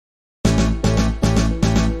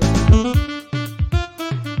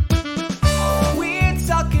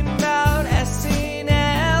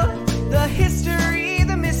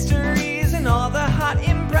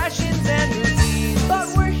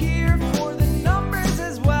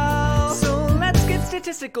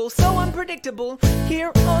fantastical, so unpredictable,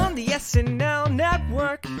 here on the SNL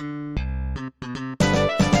network.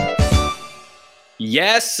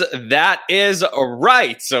 Yes, that is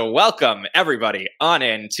right. So welcome everybody on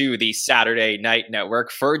into the Saturday Night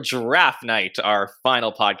Network for Draft Night, our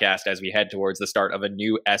final podcast as we head towards the start of a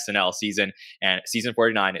new SNL season. And season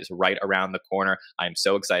 49 is right around the corner. I'm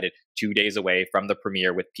so excited. 2 days away from the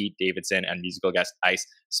premiere with Pete Davidson and musical guest Ice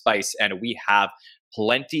Spice. And we have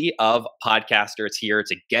plenty of podcasters here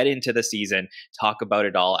to get into the season, talk about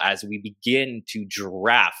it all as we begin to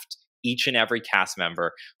draft each and every cast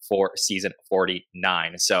member for season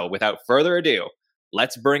 49. So without further ado,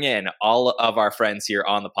 let's bring in all of our friends here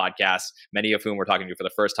on the podcast, many of whom we're talking to for the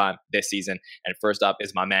first time this season. And first up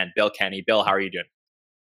is my man, Bill Kenny. Bill, how are you doing?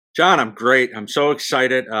 John, I'm great. I'm so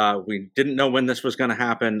excited. We didn't know when this was going to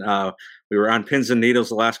happen. We were on pins and needles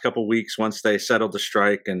the last couple of weeks once they settled the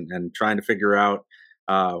strike and trying to figure out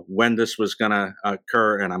when this was going to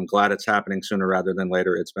occur. And I'm glad it's happening sooner rather than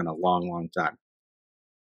later. It's been a long, long time.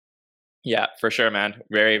 Yeah, for sure, man.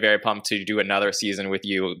 Very, very pumped to do another season with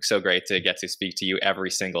you. So great to get to speak to you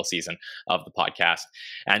every single season of the podcast.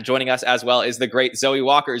 And joining us as well is the great Zoe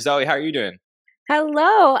Walker. Zoe, how are you doing?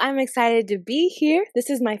 Hello, I'm excited to be here.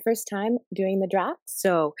 This is my first time doing the draft,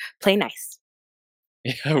 so play nice.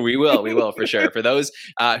 Yeah, we will for sure. For those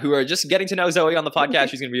who are just getting to know Zoe on the podcast,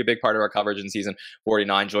 she's going to be a big part of our coverage in season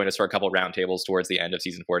 49. Join us for a couple of roundtables towards the end of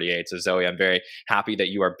season 48. So Zoe, I'm very happy that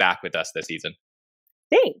you are back with us this season.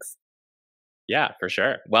 Thanks. Yeah, for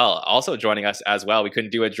sure. Well, also joining us as well, we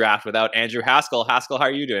couldn't do a draft without Andrew Haskell. Haskell, how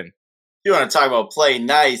are you doing? You want to talk about play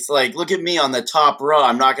nice? Like, look at me on the top row.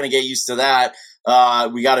 I'm not going to get used to that.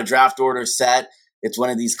 We got a draft order set. It's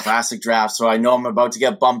one of these classic drafts, so I know I'm about to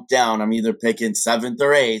get bumped down. I'm either picking 7th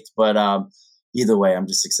or 8th, but either way, I'm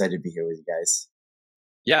just excited to be here with you guys.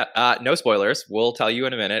 Yeah, no spoilers. We'll tell you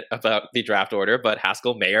in a minute about the draft order, but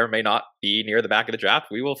Haskell may or may not be near the back of the draft.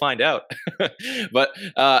 We will find out. But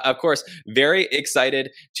of course, very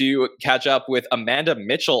excited to catch up with Amanda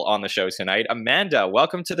Mitchell on the show tonight. Amanda,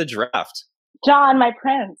 welcome to the draft. John, my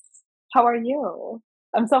prince, how are you?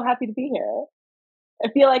 I'm so happy to be here. I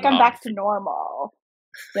feel like I'm back to normal,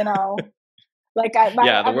 you know? Like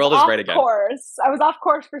the world is great again. I was off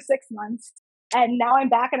course for 6 months. And now I'm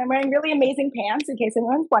back, and I'm wearing really amazing pants, in case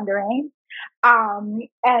anyone's wondering. And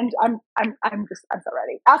I'm so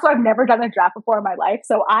ready. Also, I've never done a draft before in my life,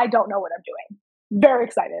 so I don't know what I'm doing. Very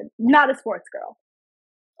excited. Not a sports girl.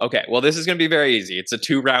 Okay, well, this is going to be very easy. It's a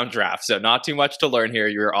 2-round draft, so not too much to learn here.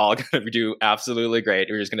 You're all going to do absolutely great.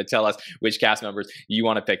 You're just going to tell us which cast members you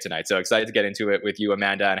want to pick tonight. So excited to get into it with you,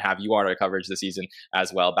 Amanda, and have you on our coverage this season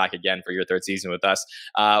as well. Back again for your 3rd season with us.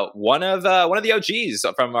 One of the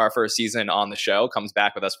OGs from our 1st season on the show comes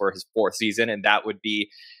back with us for his 4th season, and that would be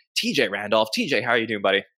TJ Randolph. TJ, how are you doing,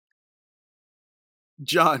 buddy?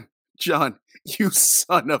 John, you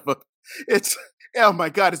son of a... Oh my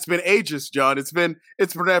God! It's been ages, John. It's been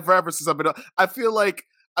forever since I've been. I feel like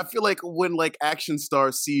when like action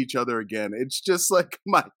stars see each other again, it's just like,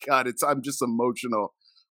 my God, I'm just emotional.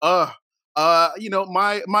 You know,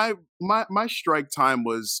 my strike time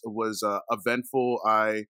was eventful.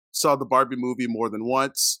 I saw the Barbie movie more than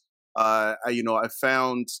once. I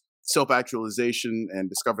found self-actualization and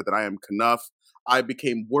discovered that I am Knuff. I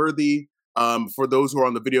became worthy. For those who are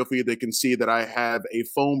on the video feed, they can see that I have a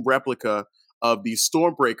foam replica of the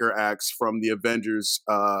Stormbreaker axe from the Avengers,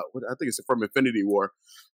 I think it's from Infinity War.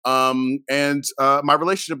 And my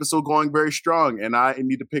relationship is still going very strong, and I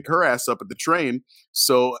need to pick her ass up at the train.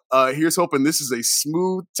 So here's hoping this is a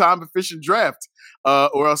smooth, time-efficient draft,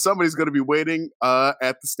 or else somebody's going to be waiting at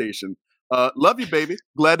the station. Love you, baby.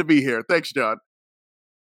 Glad to be here. Thanks, John.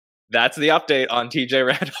 That's the update on TJ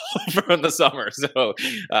Randolph from the summer. So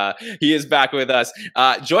he is back with us.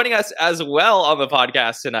 Joining us as well on the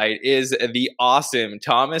podcast tonight is the awesome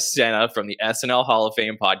Thomas Senna from the SNL Hall of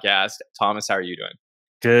Fame podcast. Thomas, how are you doing?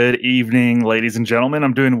 Good evening, ladies and gentlemen.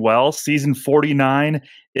 I'm doing well. Season 49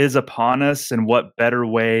 is upon us, and what better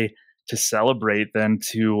way to celebrate than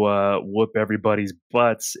to whoop everybody's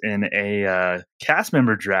butts in a cast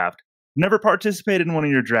member draft. Never participated in one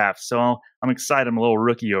of your drafts, so I'm excited. I'm a little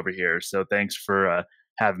rookie over here, so thanks for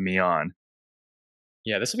having me on.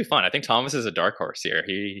 Yeah, this will be fun. I think Thomas is a dark horse here.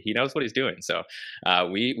 He knows what he's doing, so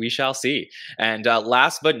we shall see. And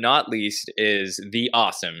last but not least is the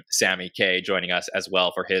awesome Sammy K joining us as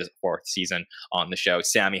well for his 4th season on the show.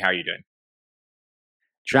 Sammy, how are you doing?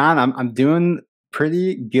 John, I'm doing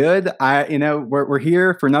pretty good. We're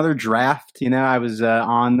here for another draft. I was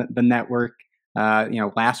on the network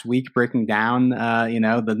last week breaking down,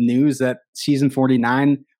 the news that season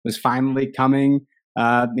 49 was finally coming.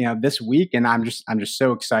 this week, and I'm just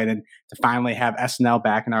so excited to finally have SNL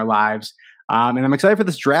back in our lives. And I'm excited for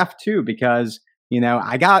this draft too, because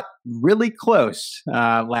I got really close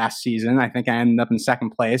last season. I think I ended up in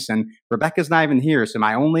second place, and Rebecca's not even here. So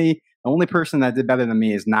the only person that did better than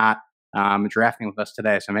me is not drafting with us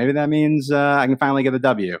today. So maybe that means I can finally get a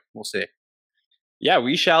W. We'll see. Yeah,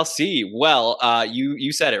 we shall see. Well,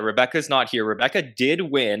 you said it. Rebecca's not here. Rebecca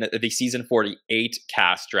did win the season 48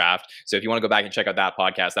 cast draft. So if you want to go back and check out that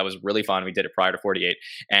podcast, that was really fun. We did it prior to 48.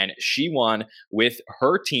 And she won with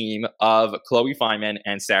her team of Chloe Feynman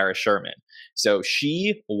and Sarah Sherman. So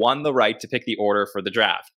she won the right to pick the order for the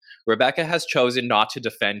draft. Rebecca has chosen not to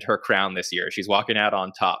defend her crown this year. She's walking out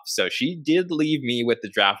on top. So she did leave me with the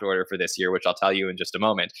draft order for this year, which I'll tell you in just a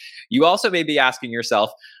moment. You also may be asking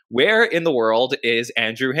yourself, where in the world is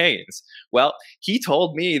Andrew Haynes? Well, he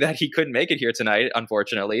told me that he couldn't make it here tonight,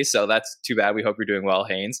 unfortunately, so that's too bad. We hope you're doing well,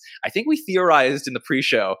 Haynes. I think we theorized in the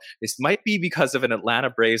pre-show this might be because of an Atlanta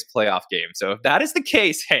Braves playoff game. So if that is the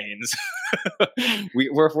case, Haynes,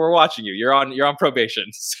 we're watching you. You're on probation.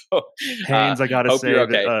 So Haynes, I gotta say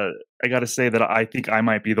okay. that I think I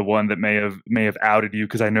might be the one that may have outed you,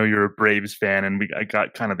 because I know you're a Braves fan, and I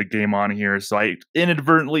got kind of the game on here, so I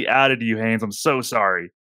inadvertently added you, Haynes. I'm so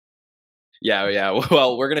sorry. Yeah.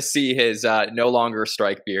 Well, we're going to see his no longer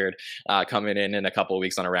strike beard coming in a couple of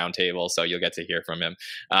weeks on a round table. So you'll get to hear from him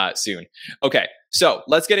soon. Okay, so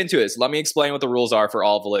let's get into this. Let me explain what the rules are for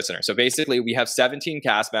all of the listeners. So basically, we have 17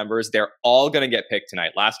 cast members. They're all going to get picked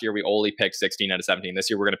tonight. Last year, we only picked 16 out of 17. This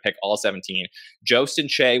year, we're going to pick all 17. Jost and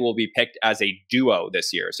Shay will be picked as a duo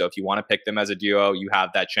this year. So if you want to pick them as a duo, you have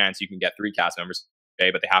that chance. You can get 3 cast members, okay,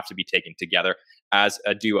 but they have to be taken together as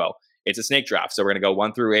a duo. It's a snake draft. So we're going to go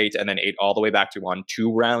 1 through 8 and then 8 all the way back to 1,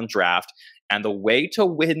 2-round draft. And the way to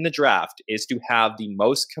win the draft is to have the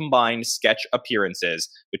most combined sketch appearances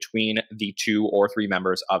between the 2 or 3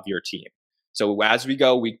 members of your team. So as we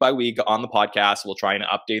go week by week on the podcast, we'll try and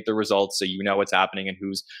update the results so you know what's happening and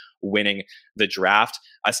who's winning the draft.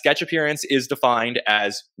 A sketch appearance is defined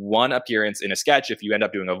as 1 appearance in a sketch. If you end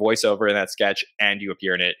up doing a voiceover in that sketch and you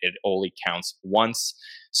appear in it, it only counts once.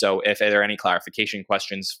 So if there are any clarification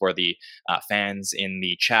questions for the fans in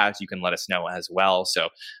the chat, you can let us know as well. So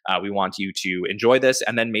we want you to enjoy this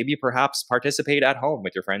and then maybe perhaps participate at home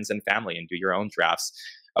with your friends and family and do your own drafts.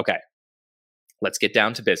 Okay. Let's get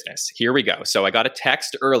down to business. Here we go. So I got a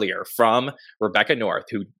text earlier from Rebecca North,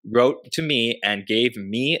 who wrote to me and gave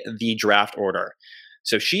me the draft order.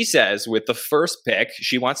 So she says with the first pick,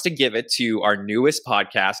 she wants to give it to our newest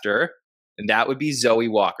podcaster, and that would be Zoe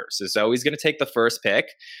Walker. So Zoe's going to take the first pick.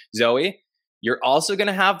 Zoe, you're also going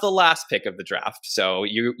to have the last pick of the draft. So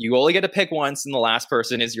you only get to pick once, and the last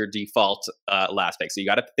person is your default last pick. So you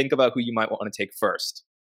got to think about who you might want to take first.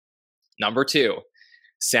 Number 2.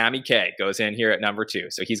 Sammy K goes in here at number 2.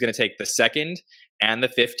 So he's going to take the 2nd and the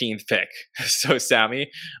 15th pick. So Sammy,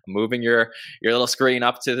 I'm moving your little screen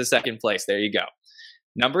up to the 2nd place. There you go.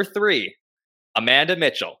 Number 3, Amanda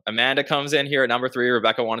Mitchell. Amanda comes in here at number 3.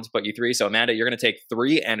 Rebecca wanted to put you 3. So Amanda, you're going to take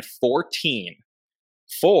 3 and 14.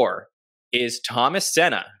 4 is Thomas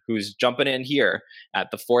Senna, who's jumping in here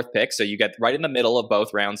at the 4th pick. So you get right in the middle of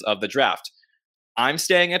both rounds of the draft. I'm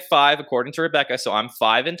staying at 5 according to Rebecca. So I'm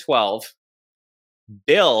 5 and 12.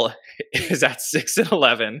 Bill is at 6 and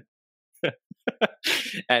 11.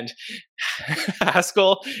 And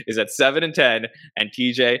Haskell is at 7 and 10. And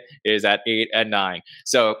TJ is at 8 and 9.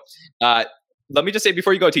 So let me just say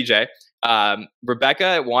before you go, TJ,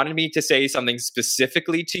 Rebecca wanted me to say something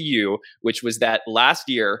specifically to you, which was that last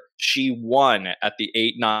year she won at the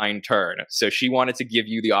 8-9 turn. So she wanted to give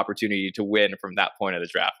you the opportunity to win from that point of the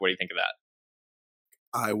draft. What do you think of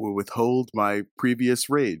that? I will withhold my previous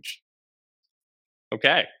rage.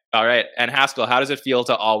 Okay. All right. And Haskell, how does it feel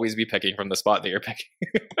to always be picking from the spot that you're picking?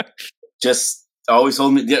 Just always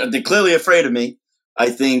hold me. They're clearly afraid of me. I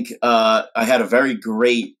think I had a very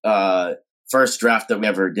great first draft that we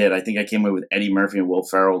ever did. I think I came away with Eddie Murphy and Will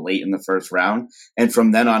Ferrell late in the first round. And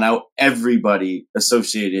from then on out, everybody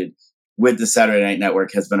associated with the Saturday Night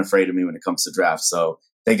Network has been afraid of me when it comes to drafts. So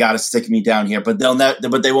they got to stick me down here, but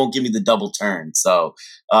they won't give me the double turn. So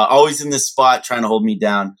always in this spot trying to hold me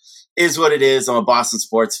down. Is what it is. I'm a Boston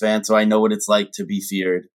sports fan, so I know what it's like to be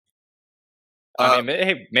feared. I mean,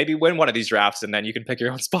 hey, maybe win one of these drafts and then you can pick your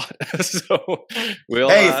own spot. So we'll.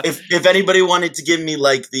 Hey, if anybody wanted to give me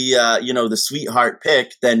like the the sweetheart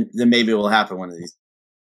pick, then maybe it will happen one of these.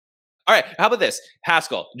 All right. How about this,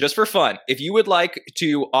 Haskell? Just for fun, if you would like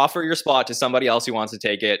to offer your spot to somebody else who wants to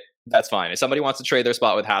take it, that's fine. If somebody wants to trade their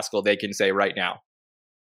spot with Haskell, they can say right now.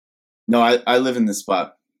 No, I live in this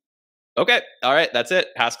spot. Okay. All right. That's it.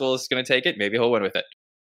 Haskell is going to take it. Maybe he'll win with it.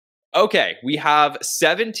 Okay, we have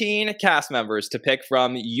 17 cast members to pick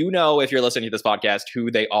from. You know, if you're listening to this podcast, who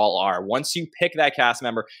they all are. Once you pick that cast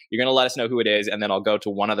member, you're going to let us know who it is, and then I'll go to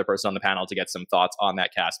one other person on the panel to get some thoughts on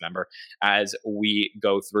that cast member as we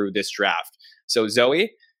go through this draft. So,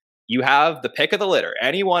 Zoe, you have the pick of the litter.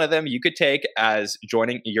 Any one of them you could take as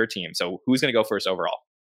joining your team. So, who's going to go first overall?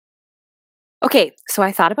 Okay, so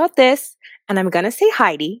I thought about this, and I'm going to say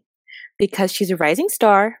Heidi because she's a rising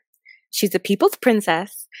star. She's a people's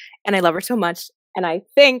princess, and I love her so much, and I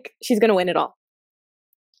think she's going to win it all.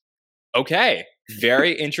 Okay,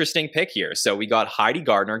 very interesting pick here. So we got Heidi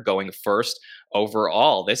Gardner going first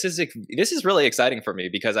overall. This is really exciting for me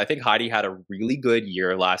because I think Heidi had a really good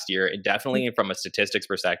year last year. It definitely, from a statistics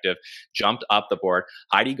perspective, jumped up the board.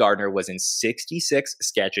 Heidi Gardner was in 66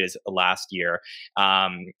 sketches last year.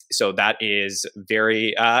 So that is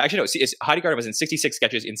very Heidi Gardner was in 66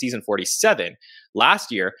 sketches in season 47.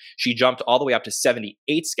 Last year, she jumped all the way up to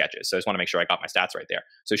 78 sketches. So I just want to make sure I got my stats right there.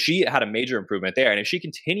 So she had a major improvement there. And if she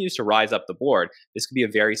continues to rise up the board, this could be a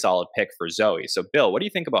very solid pick for Zoe. So Bill, what do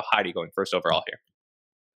you think about Heidi going first overall here?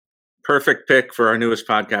 Perfect pick for our newest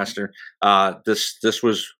podcaster. This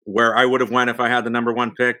was where I would have went if I had the number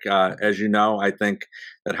one pick. As you know, I think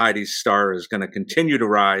that Heidi's star is going to continue to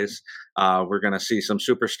rise. We're going to see some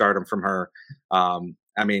superstardom from her.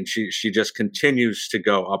 I mean, she just continues to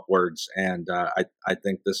go upwards, and I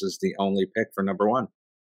think this is the only pick for number one.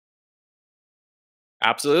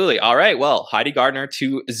 Absolutely. All right. Well, Heidi Gardner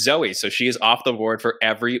to Zoe. So she is off the board for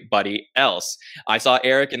everybody else. I saw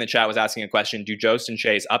Eric in the chat was asking a question. Do Jost and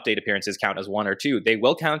Shay's update appearances count as one or two? They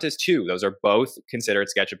will count as two. Those are both considered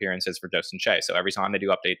sketch appearances for Jost and Shay. So every time they do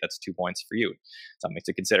update, that's 2 points for you. Something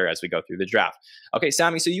to consider as we go through the draft. Okay,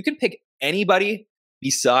 Sammy, so you can pick anybody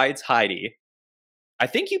besides Heidi. I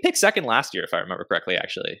think you picked second last year, if I remember correctly,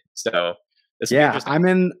 actually. So this will be interesting. I'm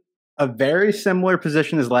in a very similar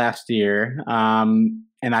position as last year. And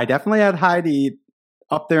I definitely had Heidi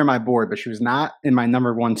up there on my board, but she was not in my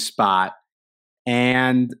number one spot.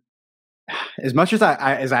 And as much as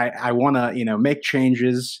I want to, make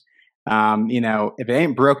changes, if it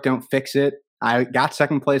ain't broke, don't fix it. I got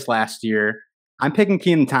second place last year. I'm picking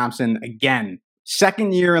Kenan Thompson again,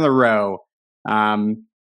 second year in a row.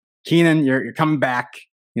 Kenan, you're coming back.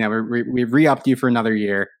 We've re-upped you for another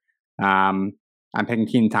year. I'm picking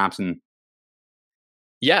Kenan Thompson.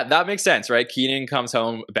 Yeah, that makes sense, right? Kenan comes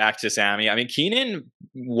home back to Sammy. I mean, Kenan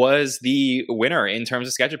was the winner in terms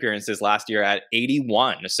of sketch appearances last year at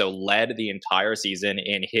 81. So led the entire season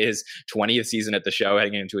in his 20th season at the show,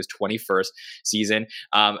 heading into his 21st season.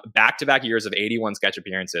 Back-to-back years of 81 sketch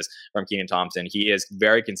appearances from Kenan Thompson. He is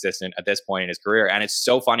very consistent at this point in his career. And it's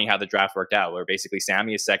so funny how the draft worked out, where basically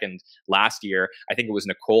Sammy is second last year. I think it was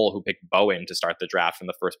Nicole who picked Bowen to start the draft from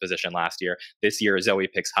the first position last year. This year, Zoe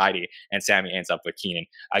picks Heidi, and Sammy ends up with Kenan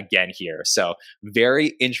again here. So very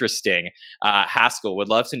interesting. Haskell, would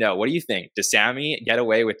love to know, what do you think? Does Sammy get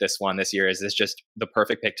away with this one this year? Is this just the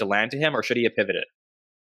perfect pick to land to him, or should he have pivoted?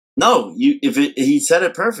 No, he said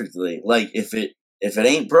it perfectly. Like, if it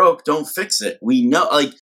ain't broke, don't fix it. We know,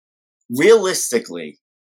 like, realistically,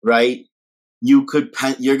 right? You're going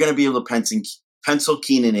to be able to pencil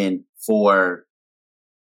Kenan in for,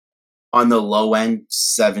 on the low end,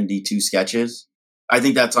 72 sketches. I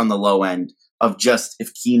think that's on the low end of just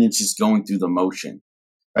if Kenan's just going through the motion,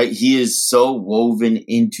 right? He is so woven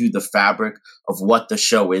into the fabric of what the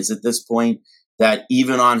show is at this point that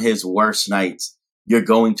even on his worst nights, you're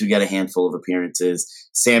going to get a handful of appearances.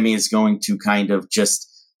 Sammy is going to kind of just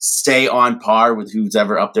stay on par with who's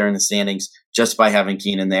ever up there in the standings just by having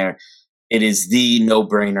Kenan there. It is the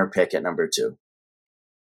no-brainer pick at number 2.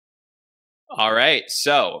 All right.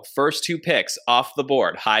 So first two picks off the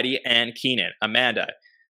board, Heidi and Kenan. Amanda,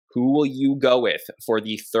 who will you go with for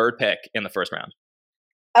the third pick in the first round?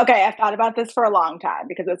 Okay, I've thought about this for a long time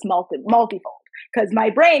because it's multifold. Because my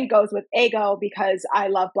brain goes with Ego because I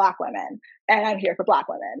love Black women and I'm here for Black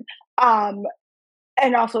women.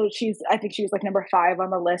 And also I think she's like number 5 on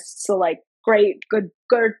the list. So like great, good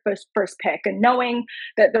first pick. And knowing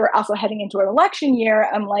that they're also heading into an election year,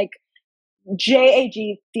 I'm like, JAG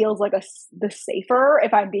feels like the safer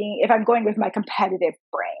if I'm going with my competitive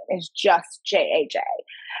brain is just JAJ.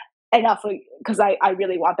 And also because I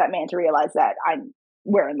really want that man to realize that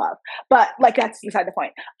we're in love. But like that's beside the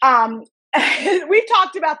point. We've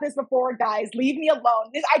talked about this before, guys. Leave me alone.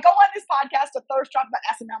 I go on this podcast to thirst trap about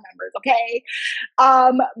SNL members, okay?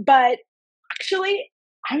 But actually,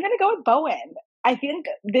 I'm gonna go with Bowen. I think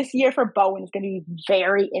this year for Bowen is gonna be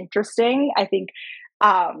very interesting. I think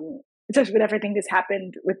especially with everything that's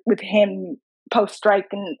happened with him post-strike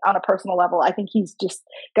and on a personal level, I think he's just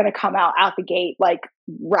going to come out the gate like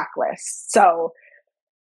reckless. So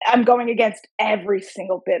I'm going against every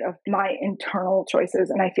single bit of my internal choices,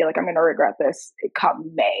 and I feel like I'm going to regret this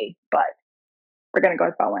come May, but we're going to go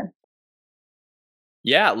with Bowen.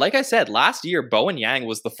 Yeah, like I said, last year, Bowen Yang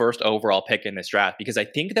was the first overall pick in this draft because I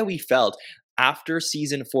think that we felt after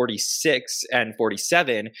season 46 and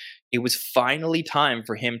 47, it was finally time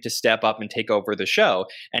for him to step up and take over the show.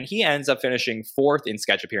 And he ends up finishing 4th in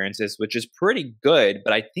sketch appearances, which is pretty good.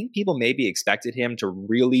 But I think people maybe expected him to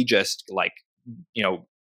really just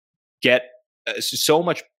get so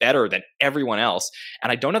much better than everyone else.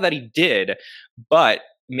 And I don't know that he did, but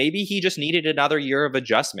maybe he just needed another year of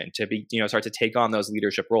adjustment to be, start to take on those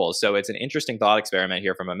leadership roles. So it's an interesting thought experiment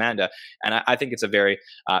here from Amanda. And I think it's a very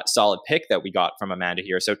solid pick that we got from Amanda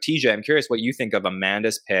here. So TJ, I'm curious what you think of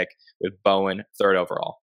Amanda's pick with Bowen 3rd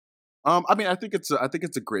overall. I think it's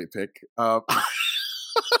a great pick. All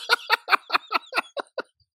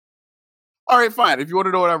right, fine. If you want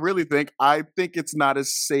to know what I really think, I think it's not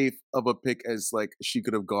as safe of a pick as like she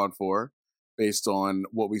could have gone for, based on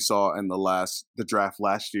what we saw in the draft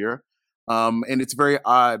last year. And it's very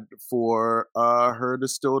odd for her to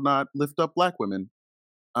still not lift up Black women.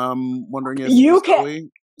 Wondering if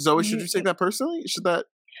Zoe, should you take that personally? Should that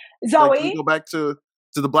Zoe go back to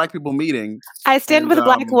the Black people meeting? I stand with a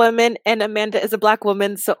Black woman, and Amanda is a Black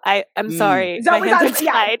woman, so I'm sorry. Zoe's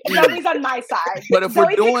on my side. But if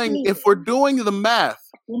we're doing the math,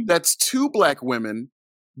 that's 2 Black women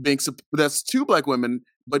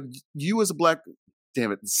but you as a Black,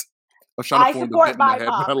 damn it. I was trying to form the bit in my head,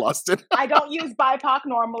 but I lost it. I don't use BIPOC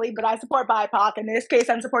normally, but I support BIPOC. In this case,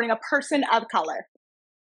 I'm supporting a person of color.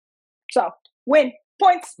 So, win.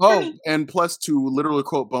 Points for me. And plus to literally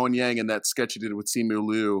quote Bowen Yang in that sketch he did with Simu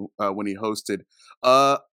Liu when he hosted,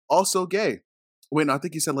 also gay. Wait, no, I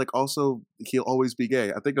think he said also he'll always be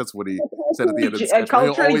gay. I think that's what he said at the end of the sketch. A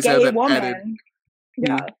culturally gay woman.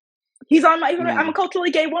 Yeah. He's on my. I'm a culturally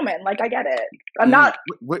gay woman. I get it. I'm not.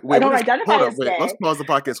 I don't identify as gay. Let's pause the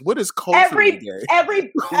podcast. What is culturally gay?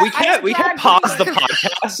 We can't pause the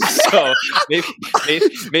podcast. So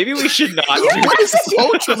maybe we should not. What is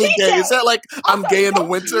culturally gay? Is that I'm gay in the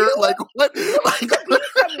winter? What? You're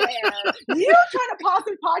trying to pause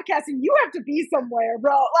the podcast and you have to be somewhere,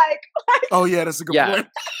 bro. Oh yeah, that's a good point.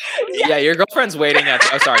 Yeah, your girlfriend's waiting at.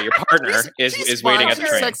 Your partner is waiting at the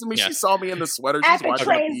train. She's texting me. Yeah. She saw me in the sweater. At the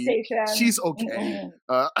train station. She's okay.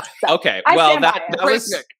 Okay. Well, that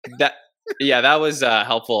was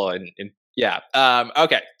helpful and yeah.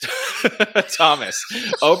 Okay. Thomas,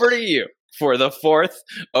 over to you for the 4th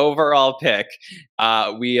overall pick.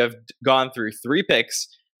 We have gone through 3 picks: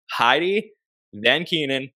 Heidi, then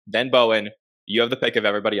Keenan, then Bowen. You have the pick of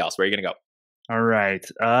everybody else. Where are you gonna go? All right.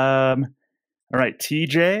 All right,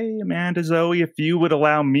 TJ, Amanda, Zoe, if you would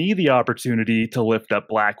allow me the opportunity to lift up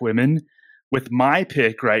Black women with my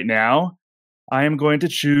pick right now, I am going to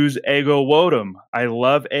choose Ego Wodum. I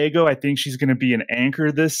love Ego. I think she's going to be an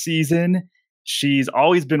anchor this season. She's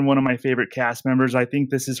always been one of my favorite cast members. I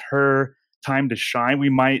think this is her time to shine. We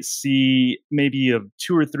might see maybe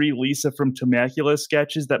 2 or 3 Lisa from Temecula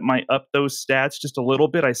sketches that might up those stats just a little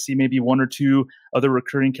bit. I see maybe 1 or 2 other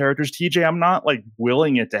recurring characters. TJ, I'm not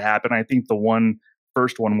willing it to happen. I think the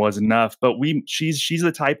first one was enough, but she's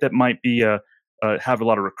the type that might be have a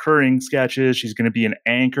lot of recurring sketches. She's going to be an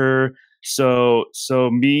anchor. So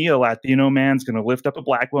me, a Latino man's going to lift up a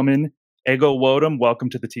Black woman. Ego Wodum, welcome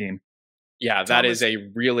to the team. Yeah, that is a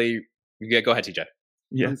really. Yeah, go ahead, TJ.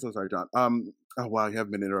 Yeah. I'm so sorry, John. Oh wow, you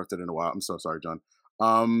haven't been interrupted in a while. I'm so sorry, John.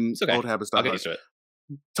 It's okay. Old habits die I'll get hard. used to it.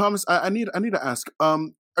 Thomas, I need to ask.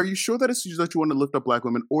 Are you sure that it's that you want to lift up Black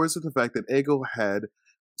women, or is it the fact that Ego had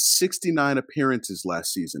 69 appearances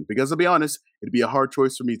last season? Because to be honest, it'd be a hard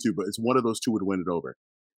choice for me too, but it's one of those 2 would win it over.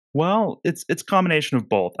 Well, it's a combination of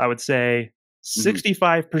both. I would say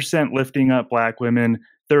 65% lifting up Black women,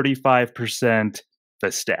 35% the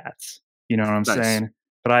stats. You know what I'm saying?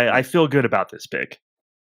 But I feel good about this pick.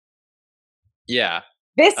 Yeah.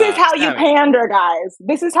 This is how you pander, guys.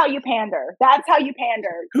 This is how you pander. That's how you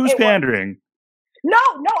pander. Who's pandering? No,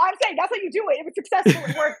 I'm saying that's how you do it. It was successful.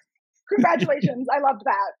 It worked. Congratulations. I loved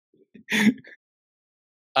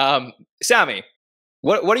that. Sammy,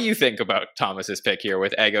 what do you think about Thomas's pick here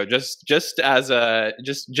with Ego? Just as a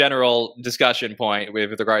general discussion point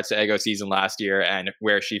with regards to Ego season last year and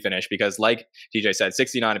where she finished, because like TJ said,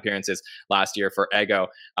 69 appearances last year for Ego,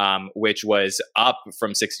 which was up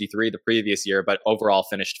from 63 the previous year, but overall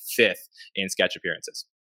finished 5th in sketch appearances.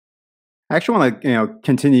 I actually want to,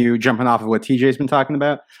 continue jumping off of what TJ's been talking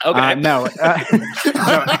about. Okay. No,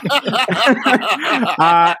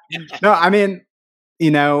 I mean,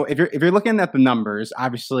 if you're looking at the numbers,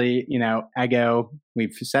 obviously, Ego,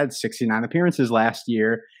 we've said 69 appearances last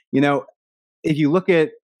year. If you look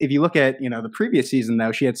at if you look at, the previous season,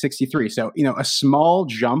 though, she had 63. So, a small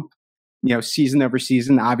jump, season over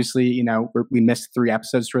season. Obviously, we missed 3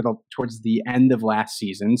 episodes towards the end of last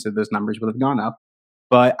season. So those numbers would have gone up.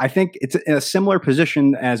 But I think it's in a similar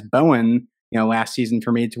position as Bowen, last season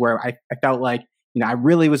for me, to where I felt like, I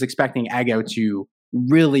really was expecting Ego to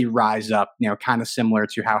really rise up, kind of similar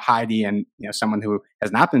to how Heidi and, someone who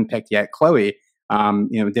has not been picked yet, Chloe,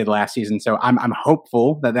 did last season. So I'm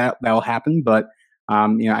hopeful that'll happen, but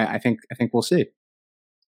I think we'll see.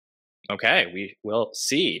 Okay, we will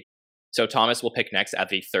see. So Thomas will pick next at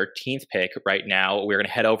the 13th pick. Right now, we're going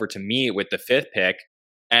to head over to me with the 5th pick,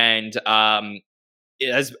 and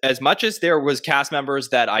as much as there was cast members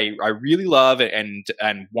that I really love and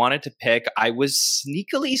wanted to pick, I was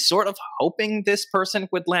sneakily sort of hoping this person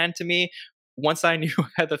would land to me. Once I knew I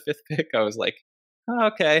had the 5th pick, I was like, oh,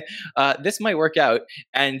 okay, this might work out.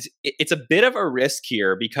 And it's a bit of a risk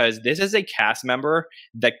here because this is a cast member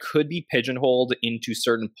that could be pigeonholed into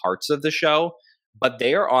certain parts of the show, but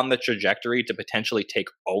they are on the trajectory to potentially take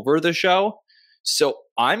over the show. So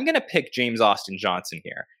I'm going to pick James Austin Johnson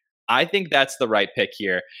here. I think that's the right pick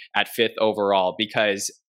here at 5th overall, because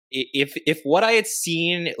if what I had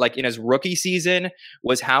seen like in his rookie season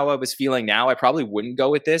was how I was feeling now, I probably wouldn't go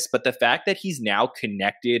with this. But the fact that he's now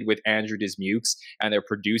connected with Andrew Dismukes and they're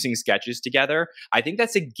producing sketches together, I think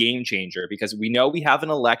that's a game changer, because we know we have an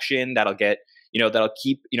election that'll get, that'll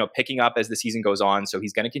keep, picking up as the season goes on. So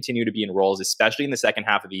he's going to continue to be in roles, especially in the second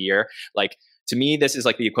half of the year. Like, to me, this is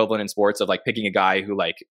like the equivalent in sports of like picking a guy who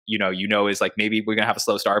like, is like, maybe we're going to have a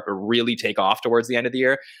slow start, but really take off towards the end of the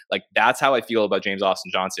year. Like, that's how I feel about James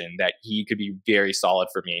Austin Johnson, that he could be very solid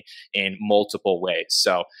for me in multiple ways.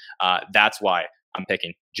 So that's why I'm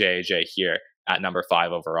picking JJ here at number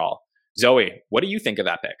 5 overall. Zoe, what do you think of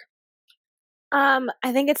that pick?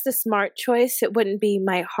 I think it's the smart choice. It wouldn't be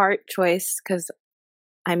my heart choice because,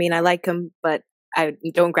 I like him, but I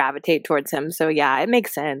don't gravitate towards him. So yeah, it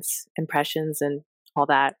makes sense. Impressions and all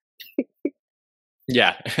that.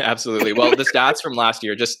 Yeah, absolutely. Well, the stats from last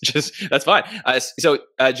year, just that's fine. So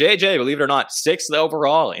JJ, believe it or not, 6th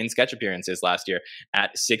overall in sketch appearances last year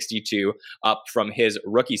at 62, up from his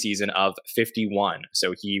rookie season of 51.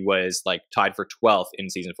 So he was like tied for 12th in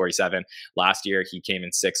season 47. Last year, he came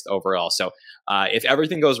in 6th overall. So if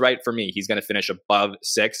everything goes right for me, he's going to finish above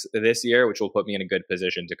 6th this year, which will put me in a good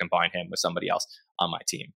position to combine him with somebody else on my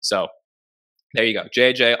team. So there you go.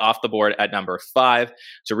 JJ off the board at number 5.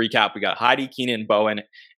 To recap, we got Heidi, Keenan, Bowen,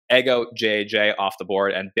 Ego, JJ off the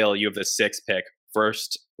board, and Bill, you have the 6th pick,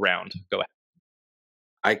 first round. Go ahead.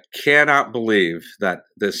 I cannot believe that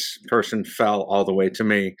this person fell all the way to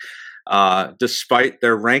me. Despite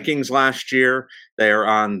their rankings last year, they are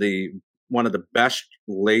on one of the best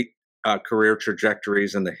late career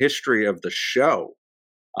trajectories in the history of the show.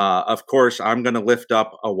 Of course, I'm going to lift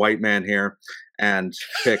up a white man here and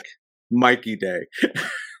pick Mikey Day.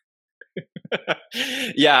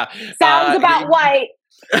 Yeah. Sounds about white.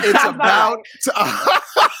 It's about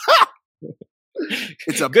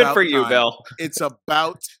it's about good for you, time. Bill. It's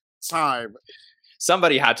about time.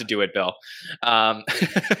 Somebody had to do it, Bill.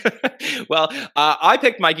 Well, I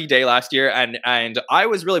picked Mikey Day last year, and I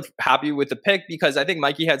was really happy with the pick because I think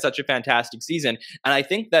Mikey had such a fantastic season. And I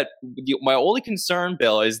think that my only concern,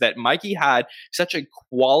 Bill, is that Mikey had such a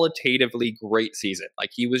qualitatively great season. Like,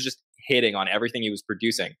 he was just hitting on everything he was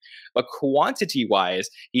producing. But quantity-wise,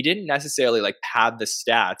 he didn't necessarily like pad the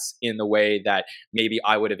stats in the way that maybe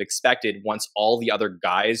I would have expected once all the other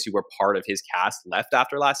guys who were part of his cast left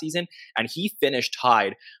after last season. And he finished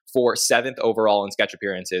tied for 7th overall in sketch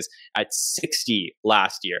appearances at 60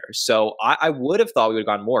 last year. So I would have thought we would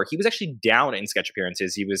have gone more. He was actually down in sketch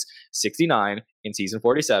appearances. He was 69 in season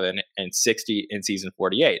 47 and 60 in season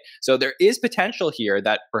 48. So there is potential here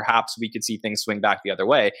that perhaps we could see things swing back the other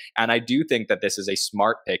way. And I do think that this is a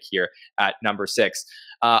smart pick here at number 6.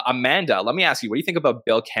 Amanda, let me ask you, what do you think about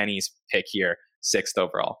Bill Kenny's pick here, 6th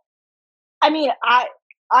overall? I mean, I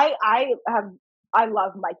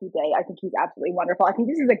love Mikey Day. I think he's absolutely wonderful. I think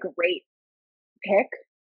this is a great pick.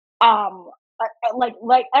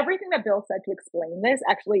 Like everything that Bill said to explain this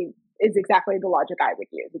actually is exactly the logic I would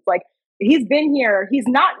use. It's like, he's been here, he's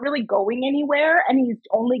not really going anywhere, and he's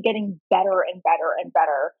only getting better and better and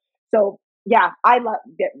better. So yeah, I love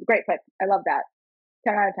it. Great pick. I love that.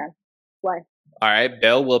 10 out of 10. Play. All right,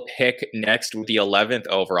 Bill will pick next with the 11th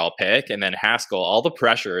overall pick, and then Haskell, all the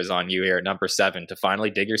pressure is on you here at number 7 to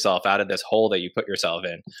finally dig yourself out of this hole that you put yourself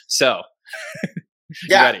in. So,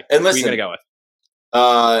 yeah, ready? And listen, who are you going to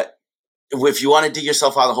go with? If you want to dig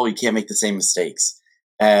yourself out of the hole, you can't make the same mistakes.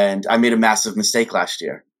 And I made a massive mistake last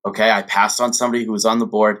year. Okay, I passed on somebody who was on the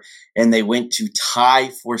board, and they went to tie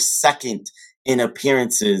for 2nd in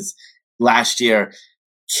appearances last year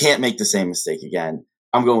can't make the same mistake again.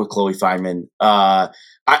 I'm going with Chloe Fineman. I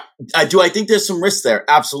think there's some risk there.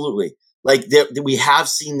 Absolutely. Like we have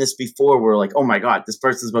seen this before where like, oh my God, this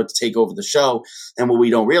person's about to take over the show. And what we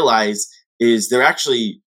don't realize is they're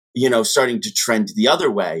actually, starting to trend the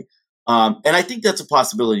other way. And I think that's a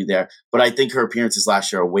possibility there, but I think her appearances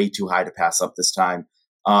last year are way too high to pass up this time.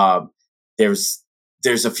 There's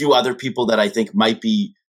a few other people that I think might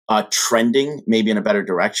be trending maybe in a better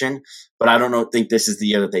direction, but I don't think this is the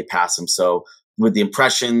year that they pass them. So with the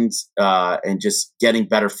impressions and just getting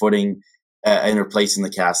better footing and her place in the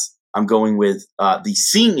cast, I'm going with the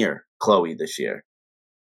senior Chloe this year.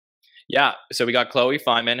 Yeah, so we got Chloe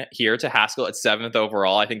Fineman here to Haskell at 7th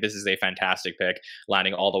overall. I think this is a fantastic pick,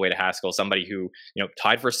 landing all the way to Haskell, somebody who,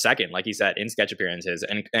 tied for second, like he said, in sketch appearances.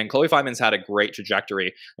 And Chloe Fineman's had a great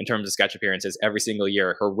trajectory in terms of sketch appearances every single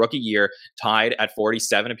year. Her rookie year tied at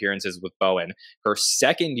 47 appearances with Bowen. Her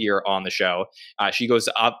second year on the show, she goes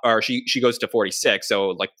up, or she goes to 46, so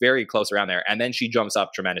like very close around there. And then she jumps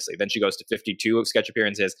up tremendously. Then she goes to 52 of sketch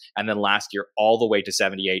appearances, and then last year all the way to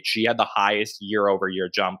 78. She had the highest year-over-year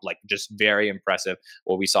jump, like just very impressive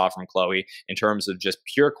what we saw from Chloe in terms of just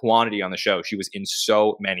pure quantity on the show. She was in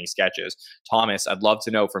so many sketches. Thomas, I'd love to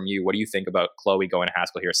know from you, what do you think about Chloe going to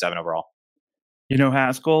Haskell here, 7 overall?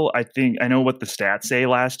 Haskell, I know what the stats say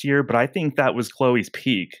last year, but I think that was Chloe's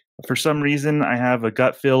peak. For some reason, I have a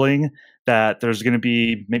gut feeling that there's going to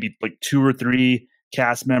be maybe like 2 or 3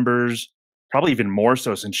 cast members, probably even more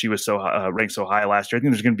so since she was so ranked so high last year. I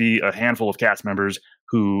think there's going to be a handful of cast members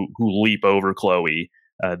who leap over Chloe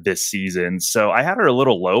this season. So I had her a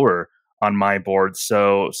little lower on my board.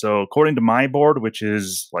 So according to my board, which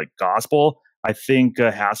is like gospel, I think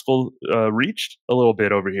Haskell reached a little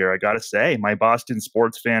bit over here. I got to say, my Boston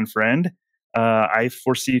sports fan friend, I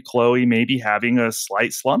foresee Chloe maybe having a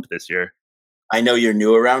slight slump this year. I know you're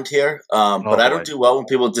new around here, but I don't do well when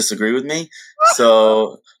people disagree with me.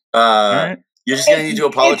 So right. You're just going to need to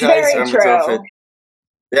apologize. It's very true.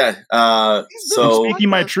 Yeah. So speaking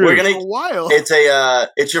my truth. We're gonna.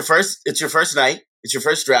 It's your first night. It's your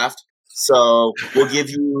first draft. So we'll give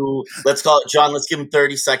you. Let's call it John. Let's give him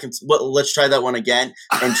 30 seconds. Let's try that one again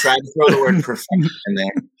and try to throw the word perfection in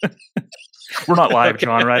there. We're not live,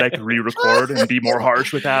 John. Right? I could re-record and be more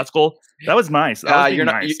harsh with Haskell. That was nice. You're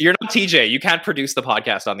not. Nice. You're not TJ. You can't produce the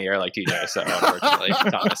podcast on the air like TJ. So unfortunately,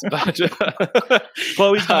 Thomas. But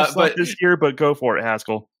Chloe's gonna slump this year, but go for it,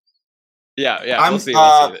 Haskell. Yeah, we'll see.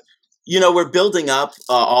 We're building up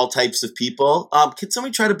all types of people. Can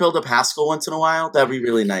somebody try to build up Haskell once in a while? That'd be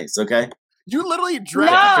really nice. Okay. You literally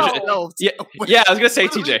drafted yourself. Yeah, I was gonna say,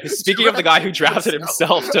 TJ. Speaking of the guy who drafted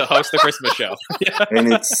himself to host the Christmas show,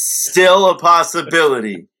 and it's still a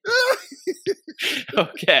possibility.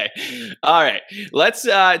 Okay, all right. Let's.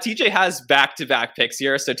 TJ has back-to-back picks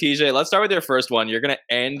here, so TJ, let's start with your first one. You're gonna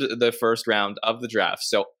end the first round of the draft.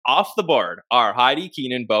 So off the board are Heidi,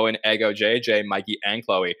 Keenan, Bowen, Ego, JJ, Mikey, and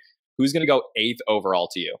Chloe. Who's gonna go 8th overall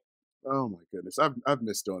to you? Oh my goodness, I've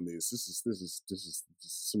missed doing these. This is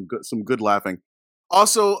some good laughing.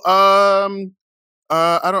 Also, I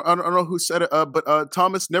don't know who said it, but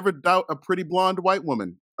Thomas, never doubt a pretty blonde white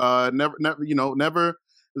woman. Never.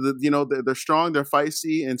 They're strong, they're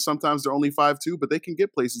feisty, and sometimes they're only 5'2", but they can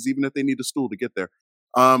get places even if they need a stool to get there.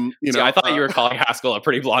 I thought you were calling Haskell a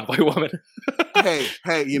pretty blonde white woman.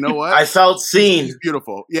 hey, you know what? I felt seen. She's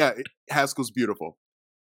beautiful. Yeah, Haskell's beautiful.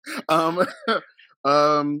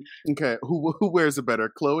 Okay, who wears it better,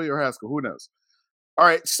 Chloe or Haskell? Who knows? All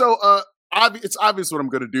right, so it's obvious what I'm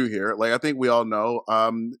going to do here. Like I think we all know,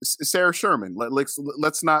 Sarah Sherman.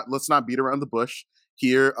 Let's not beat around the bush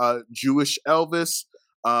here. Jewish Elvis.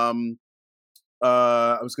 I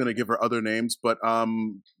was going to give her other names, but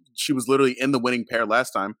she was literally in the winning pair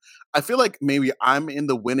last time. I feel like maybe I'm in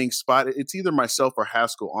the winning spot. It's either myself or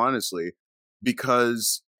Haskell, honestly,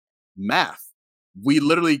 because math. We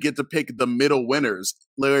literally get to pick the middle winners.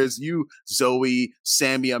 Whereas you, Zoe,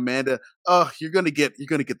 Sammy, Amanda, you're gonna get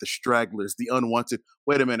the stragglers, the unwanted.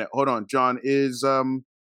 Wait a minute, hold on. John,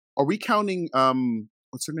 are we counting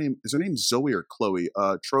what's her name? Is her name Zoe or Chloe?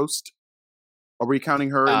 Trost? Are we counting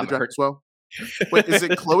her in the draft as well? Wait, is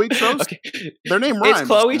it Chloe Trost? Okay. Their name rhymes. It's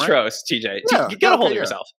Chloe right? Trost, TJ. Yeah, get a hold of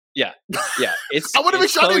yourself. Yeah. It's. I want to be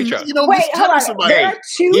sure. Wait, hold on. Somebody. There are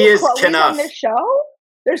 2 Chloes on this show.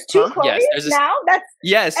 There's 2 Chloes now.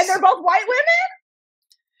 Yes, and they're both white women.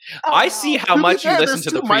 I see how much you listen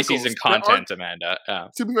to the preseason content, Amanda.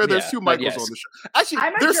 To be fair, there's 2 Michaels on the show. Actually,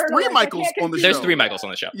 there's 3 Michaels on the show. There's 3 Michaels on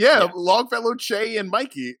the show. Yeah, Longfellow, Che, and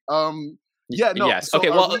Mikey. Yeah, no. Yes. So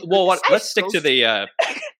okay. Let's stick to the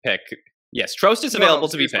pick. Yes, Trost is available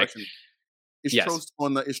to be picked. Yes. Trost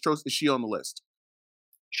on the is she on the list?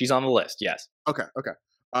 She's on the list. Yes. Okay.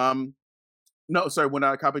 No, sorry. When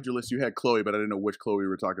I copied your list, you had Chloe, but I didn't know which Chloe we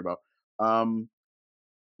were talking about.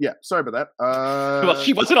 Yeah, sorry about that. Well,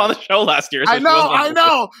 she wasn't on the show last year. So I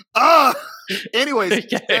know. Anyways,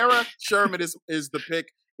 Okay. Sarah Sherman is the pick.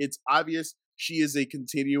 It's obvious she is a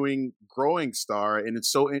continuing growing star, and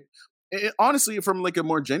it's so. Honestly, from like a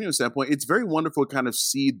more genuine standpoint, it's very wonderful to kind of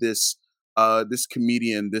see this this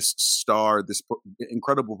comedian, this star, this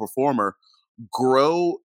incredible performer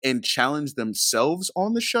grow and challenge themselves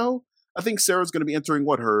on the show. I think Sarah's going to be entering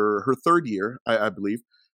her third year, I believe.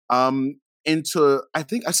 I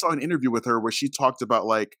think I saw an interview with her where she talked about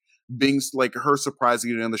like being like her surprising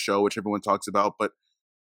getting on the show, which everyone talks about. But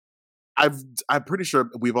I'm pretty sure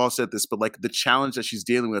we've all said this, but like the challenge that she's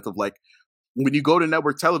dealing with of like when you go to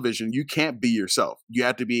network television, you can't be yourself. You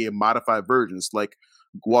have to be a modified version. It's like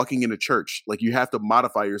walking in a church. Like you have to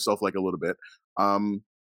modify yourself like a little bit.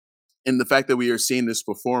 And the fact that we are seeing this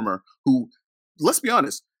performer who, let's be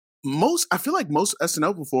honest, I feel like most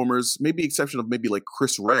SNL performers, maybe exception of maybe like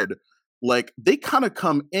Chris Redd, like they kind of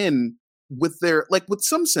come in with their like with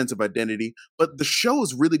some sense of identity, but the show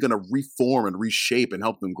is really going to reform and reshape and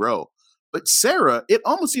help them grow. But Sarah, it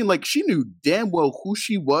almost seemed like she knew damn well who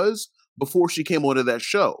she was before she came onto that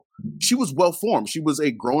show. She was well formed. She was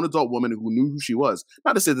a grown adult woman who knew who she was.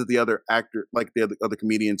 Not to say that the other actor, like the other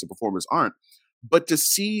comedians and performers aren't, but to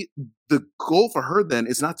see the goal for her then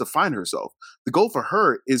is not to find herself. The goal for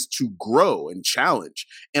her is to grow and challenge.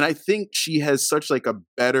 And I think she has such like a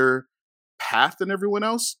better path than everyone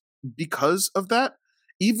else because of that.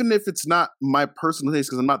 Even if it's not my personal taste,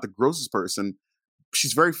 because I'm not the grossest person,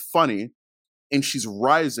 she's very funny and she's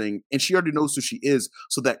rising and she already knows who she is.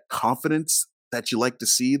 So that confidence that you like to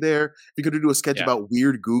see there, if you're going to do a sketch about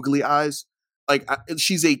weird googly eyes, like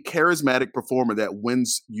she's a charismatic performer that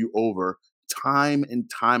wins you over time and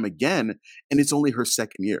time again. And it's only her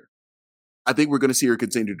second year. I think we're going to see her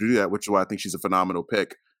continue to do that, which is why I think she's a phenomenal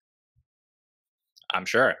pick. I'm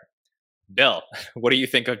sure. Bill, what do you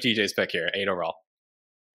think of TJ's pick here, 8 overall?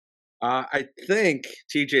 I think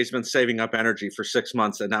TJ's been saving up energy for 6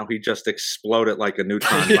 months, and now he just exploded like a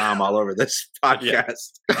neutron bomb all over this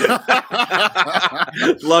podcast.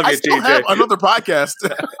 Love you, TJ. Have another podcast.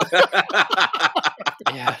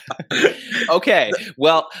 Yeah. Okay.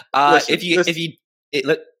 Well, Listen,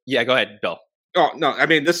 yeah, go ahead, Bill. Oh, no, I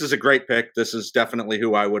mean, this is a great pick. This is definitely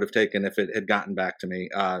who I would have taken if it had gotten back to me.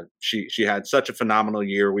 She had such a phenomenal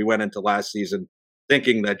year. We went into last season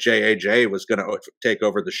thinking that JAJ was going to take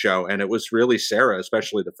over the show, and it was really Sarah,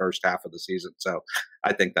 especially the first half of the season. So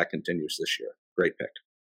I think that continues this year. Great pick.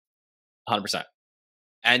 100%.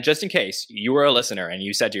 And just in case you were a listener and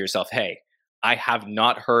you said to yourself, hey, I have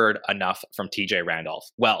not heard enough from TJ Randolph.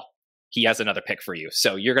 Well, he has another pick for you.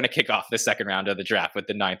 So you're going to kick off the second round of the draft with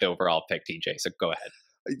the 9th overall pick, TJ. So go ahead.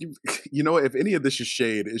 You know, if any of this is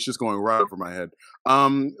shade, it's just going right over my head.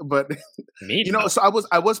 But you know, so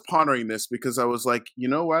I was pondering this because I was like, you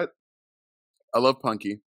know what? I love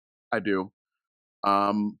Punky. I do.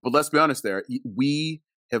 But let's be honest there. We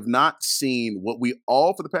have not seen what we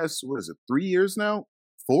all for the past, 3 years now?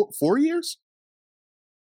 4 years?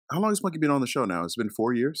 How long has Punky been on the show now? It's been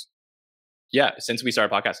 4 years? Yeah, since we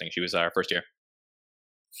started podcasting, she was our first year.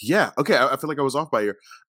 Yeah. Okay. I feel like I was off by a year.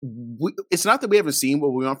 It's not that we haven't seen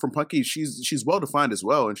what we want from Punky. She's well defined as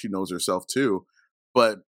well, and she knows herself too.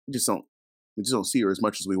 But we just don't see her as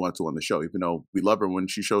much as we want to on the show, even though we love her when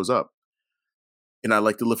she shows up. And I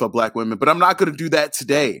like to lift up Black women, but I'm not going to do that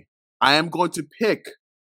today. I am going to pick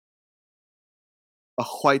a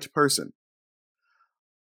white person.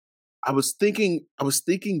 I was thinking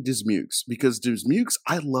Dismukes, because Dismukes,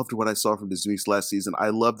 I loved what I saw from Dismukes last season. I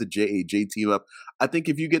love the JAJ team up. I think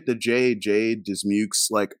if you get the JAJ Dismukes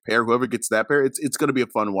like pair, whoever gets that pair, it's going to be a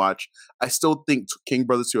fun watch. I still think King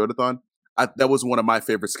Brothers Toyotathon, that was one of my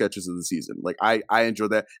favorite sketches of the season. Like I enjoyed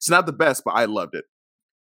that. It's not the best, but I loved it.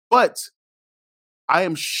 But I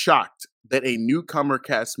am shocked that a newcomer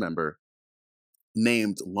cast member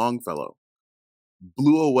named Longfellow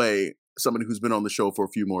blew away somebody who's been on the show for a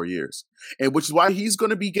few more years, and which is why he's going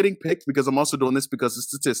to be getting picked, because I'm also doing this because of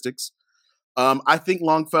statistics. I think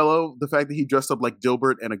Longfellow, the fact that he dressed up like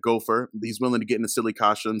Dilbert and a gopher, he's willing to get into silly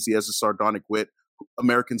costumes, he has a sardonic wit.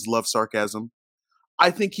 Americans love sarcasm.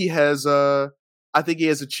 I think he has a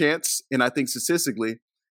chance, and I think statistically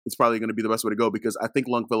it's probably going to be the best way to go, because I think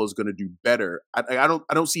Longfellow is going to do better. I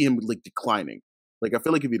don't see him like declining. Like I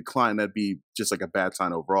feel like if he declined, that'd be just like a bad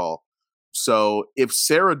sign overall. So if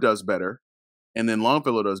Sarah does better and then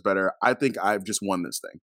Longfellow does better, I think I've just won this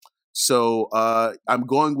thing. So I'm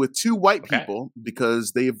going with two white people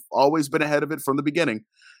because they've always been ahead of it from the beginning.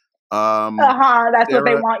 That's what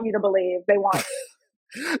they Sarah- want you to believe. They want.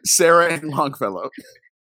 Sarah and Longfellow.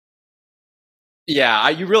 Yeah,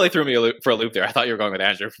 you really threw me for a loop there. I thought you were going with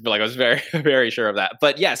Andrew. Like I was very, very sure of that.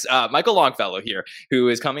 But yes, Michael Longfellow here, who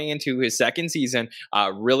is coming into his second season,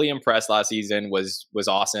 really impressed last season, was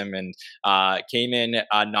awesome, and came in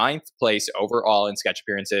ninth place overall in sketch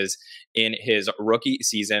appearances in his rookie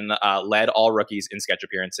season. Led all rookies in sketch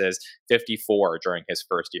appearances, 54 during his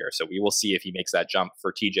first year. So we will see if he makes that jump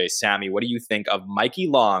for TJ. Sammy, what do you think of Mikey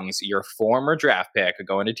Longs, your former draft pick,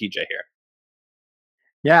 going to TJ here?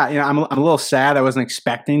 Yeah, I'm a little sad. I wasn't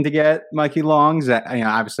expecting to get Mikey Longs.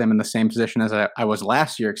 Obviously I'm in the same position as I was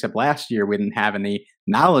last year, except last year we didn't have any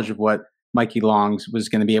knowledge of what Mikey Longs was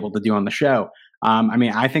going to be able to do on the show.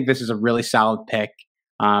 I think this is a really solid pick.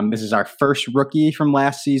 This is our first rookie from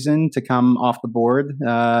last season to come off the board,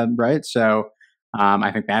 right? So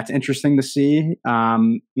I think that's interesting to see,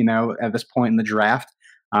 at this point in the draft.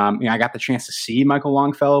 I got the chance to see Michael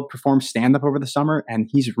Longfellow perform stand-up over the summer, and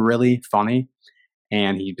he's really funny.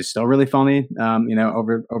 And he was still really funny,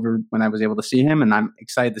 over when I was able to see him. And I'm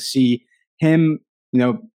excited to see him,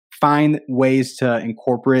 find ways to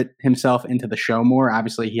incorporate himself into the show more.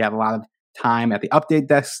 Obviously, he had a lot of time at the update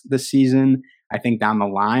desk this season. I think down the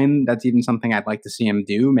line, that's even something I'd like to see him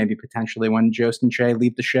do, maybe potentially when Jost and Che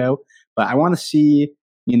leave the show. But I want to see,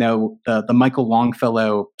 the Michael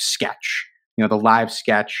Longfellow sketch, the live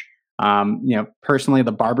sketch. Personally,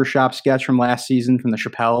 the barbershop sketch from last season from the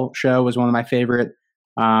Chappelle show was one of my favorite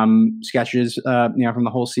sketches, from the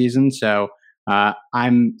whole season. So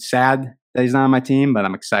I'm sad that he's not on my team, but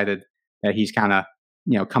I'm excited that he's kind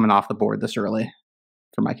of, coming off the board this early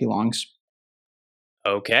for Mikey Longs.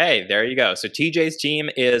 Okay, there you go. So TJ's team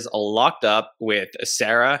is locked up with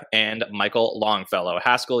Sarah and Michael Longfellow.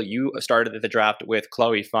 Haskell, you started the draft with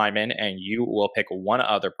Chloe Feynman, and you will pick one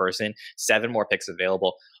other person. 7 more picks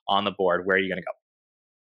available on the board. Where are you going to go?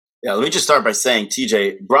 Yeah, let me just start by saying,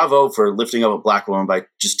 TJ, bravo for lifting up a black woman by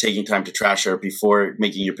just taking time to trash her before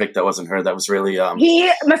making your pick that wasn't her. That was really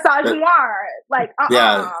he misogynoir.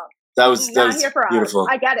 Yeah, that was here for beautiful. Us.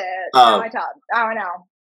 I get it. I know.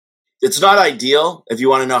 It's not ideal if you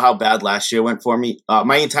want to know how bad last year went for me.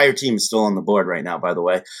 My entire team is still on the board right now, by the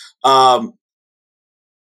way. And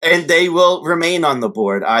they will remain on the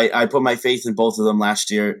board. I put my faith in both of them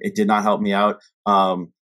last year. It did not help me out.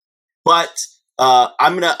 But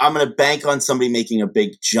I'm gonna bank on somebody making a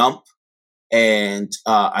big jump. And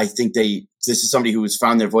I think this is somebody who has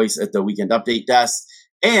found their voice at the Weekend Update desk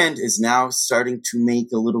and is now starting to make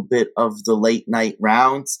a little bit of the late night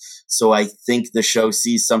rounds. So I think the show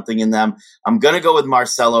sees something in them. I'm going to go with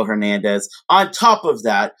Marcelo Hernandez. On top of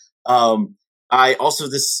that, I also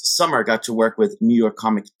this summer got to work with New York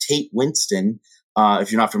comic Tate Winston.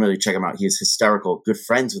 If you're not familiar, check him out. He is hysterical. Good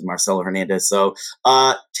friends with Marcelo Hernandez. So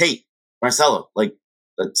Tate, Marcelo,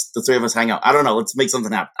 let's the three of us hang out. I don't know. Let's make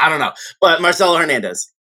something happen. I don't know. But Marcelo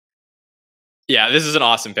Hernandez. Yeah, this is an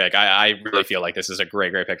awesome pick. I really feel like this is a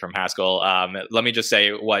great pick from Haskell. Let me just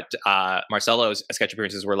say what Marcelo's sketch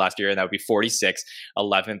appearances were last year, and that would be 46,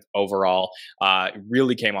 11th overall.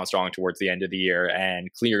 Really came on strong towards the end of the year, and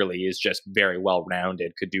clearly is just very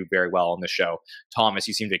well-rounded, could do very well on the show. Thomas,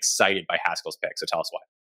 you seemed excited by Haskell's pick, so tell us why.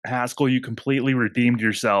 Haskell, you completely redeemed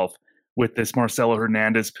yourself with this Marcelo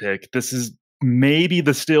Hernandez pick. This is maybe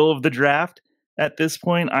the steal of the draft. At this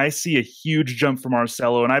point, I see a huge jump for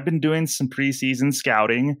Marcelo, and I've been doing some preseason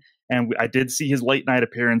scouting, and I did see his late night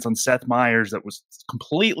appearance on Seth Meyers that was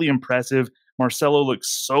completely impressive. Marcelo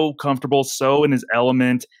looks so comfortable, so in his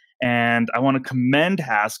element, and I want to commend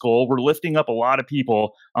Haskell. We're lifting up a lot of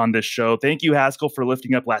people on this show. Thank you, Haskell, for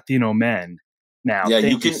lifting up Latino men. Now,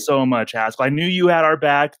 thank you so much, Haskell. I knew you had our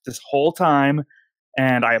back this whole time,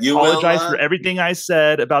 and I apologize for everything I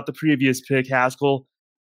said about the previous pick, Haskell.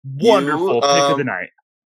 Wonderful pick of the night.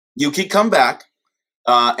 You can come back,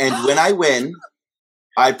 and when I win,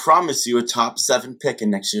 I promise you a top 7 pick in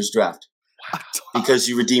next year's draft because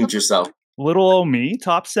you redeemed yourself. Little old me,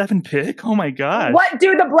 top 7 pick. Oh my god! What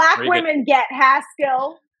do the black women get,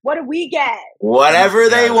 Haskell? What do we get? Whatever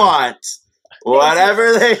they want.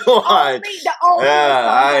 Whatever they want.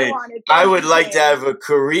 I would like to have a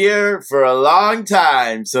career for a long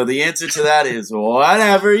time. So the answer to that is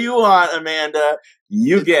whatever you want, Amanda.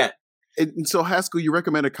 You get. And so, Haskell, you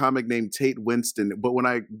recommend a comic named Tate Winston, but when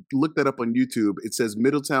I looked that up on YouTube, it says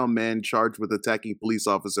Middletown man charged with attacking police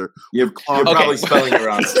officer. You're probably spelling it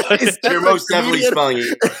wrong. You're most definitely spelling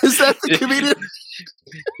it. Is that the comedian?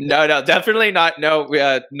 No, definitely not. No,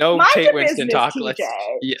 no Mind Kate your Winston business, talk. TJ.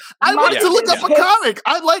 Yeah. I wanted to look up a business. comic.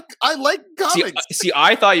 I like comics. See,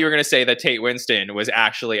 I thought you were going to say that Tate Winston was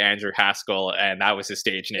actually Andrew Haskell, and that was his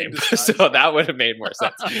stage name, so that would have made more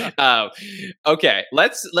sense. Okay,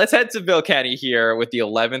 let's head to Bill Kenny here with the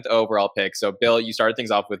 11th overall pick. So, Bill, you started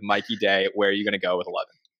things off with Mikey Day. Where are you going to go with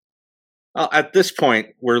 11? At this point,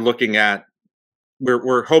 we're looking at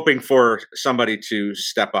we're hoping for somebody to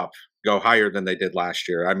step up, go higher than they did last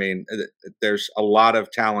year. I mean, there's a lot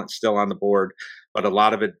of talent still on the board, but a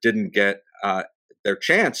lot of it didn't get their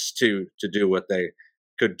chance to do what they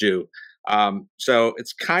could do. So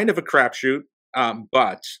it's kind of a crapshoot,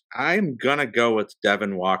 but I'm gonna go with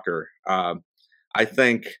Devin Walker. I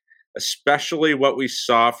think, especially what we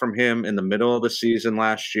saw from him in the middle of the season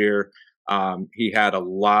last year, he had a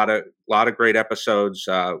lot of great episodes.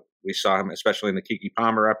 We saw him, especially in the Keke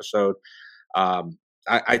Palmer episode.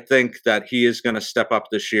 I think that he is going to step up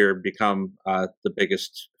this year, become the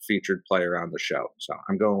biggest featured player on the show. So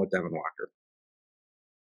I'm going with Devin Walker.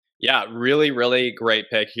 Yeah, really, really great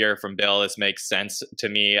pick here from Bill. This makes sense to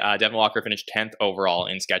me. Devin Walker finished 10th overall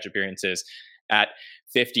in sketch appearances at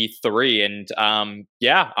 53. And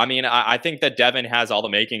yeah, I mean, I think that Devin has all the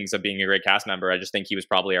makings of being a great cast member. I just think he was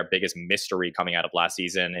probably our biggest mystery coming out of last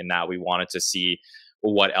season, in that we wanted to see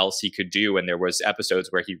what else he could do. And there was episodes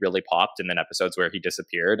where he really popped, and then episodes where he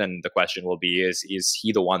disappeared. And the question will be, is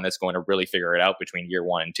he the one that's going to really figure it out between year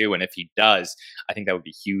 1 and 2? And if he does, I think that would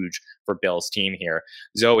be huge for Bill's team here.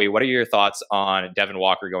 Zoe, what are your thoughts on Devin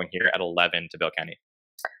Walker going here at 11 to Bill Kenny?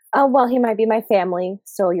 Well, he might be my family,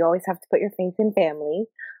 so you always have to put your faith in family.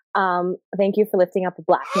 Thank you for lifting up a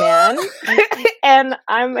black man. And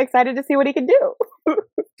I'm excited to see what he can do,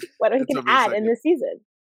 what he can add in this season.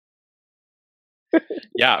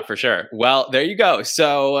 Yeah, for sure. Well, there you go.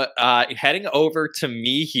 So heading over to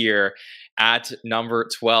me here at number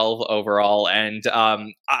 12 overall. And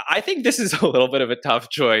I think this is a little bit of a tough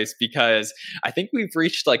choice, because I think we've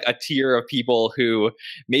reached like a tier of people who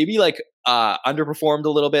maybe like underperformed a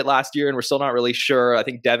little bit last year, and we're still not really sure. I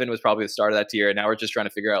think Devin was probably the start of that tier, and now we're just trying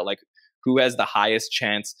to figure out like who has the highest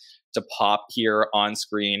chance to pop here on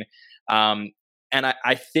screen. And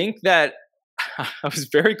I think that I was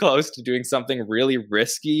very close to doing something really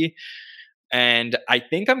risky, and I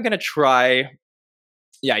think I'm gonna try.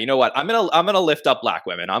 Yeah, you know what? I'm gonna lift up black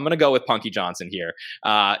women. I'm gonna go with Punky Johnson here.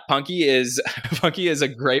 Punky is a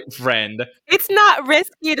great friend. It's not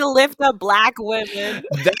risky to lift up black women.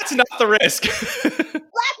 That's not the risk. Black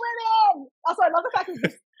women. Also, I love the fact that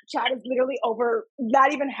this chat is literally over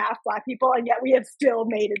not even half black people, and yet we have still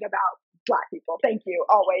made it about black people. Thank you.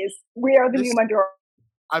 Always, we are the new majority.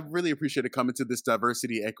 I really appreciate it coming to this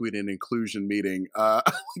diversity, equity, and inclusion meeting. I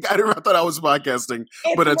thought I was podcasting,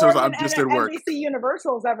 but it turns out I'm just at work. NBC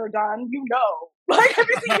Universal's ever done, you know. Like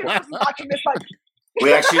NBC Universal's watching this. Like,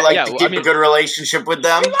 we actually to keep a good relationship with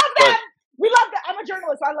them. We love them. We love them. I'm a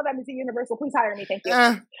journalist, so I love NBC Universal. Please hire me. Thank you.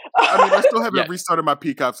 I mean, I still haven't restarted my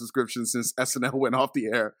Peacock subscription since SNL went off the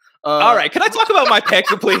air. All right, can I talk about my pick,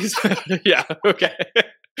 please? Yeah, okay.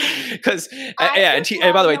 Because and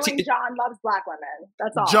by the way, John loves black women.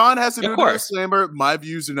 That's all. John has to do a disclaimer. My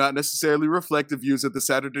views do not necessarily reflect the views of the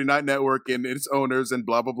Saturday Night Network and its owners, and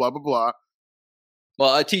blah blah blah blah blah.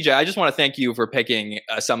 Well, TJ, I just want to thank you for picking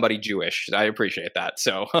somebody Jewish. I appreciate that.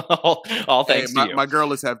 So, all thanks to you. My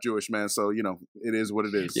girl is half Jewish, man. So it is what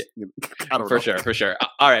it is. Yeah. I don't know. For sure.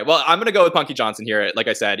 All right. Well, I'm going to go with Punky Johnson here. Like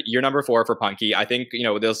I said, you're number 4 for Punky. I think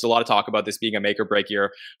there's a lot of talk about this being a make or break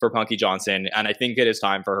year for Punky Johnson, and I think it is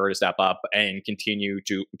time for her to step up and continue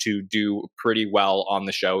to do pretty well on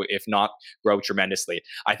the show, if not grow tremendously.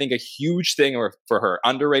 I think a huge thing for her,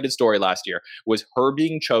 underrated story last year, was her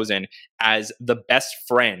being chosen as the best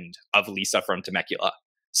friend of Lisa from Temecula.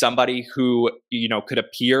 Somebody who, could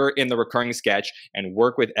appear in the recurring sketch and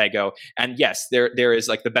work with Ego. And yes, there is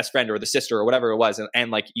like the best friend or the sister or whatever it was.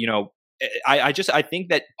 And like, I think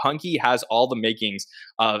that Punky has all the makings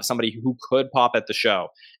of somebody who could pop at the show.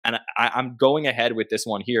 And I'm going ahead with this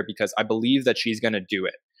one here because I believe that she's going to do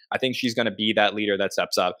it. I think she's going to be that leader that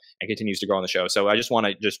steps up and continues to grow on the show. So I just want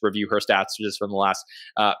to review her stats just from the last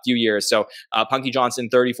few years. So Punky Johnson,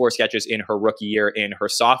 34 sketches in her rookie year. In her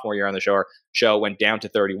sophomore year on the show went down to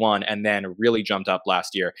 31 and then really jumped up last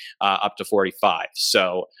year up to 45.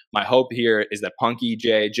 So my hope here is that Punky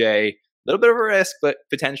JJ, a little bit of a risk, but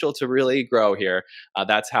potential to really grow here.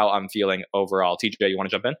 That's how I'm feeling overall. TJ, you want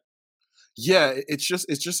to jump in? Yeah, it's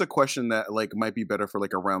just a question that like might be better for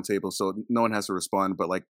like a round table, so no one has to respond, but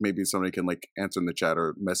like maybe somebody can like answer in the chat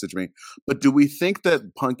or message me. But do we think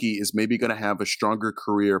that Punky is maybe going to have a stronger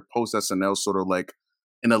career post SNL, sort of like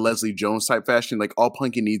in a Leslie Jones type fashion. Like all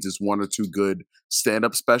Punky needs is one or two good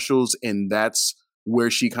stand-up specials, and that's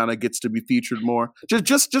where she kind of gets to be featured more.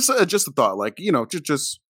 Just a thought, like, you know,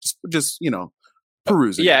 just you know,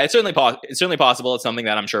 perusing. Yeah, it's certainly possible. It's something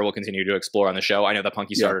that I'm sure we'll continue to explore on the show. I know that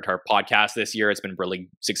Punky started her podcast this year. It's been really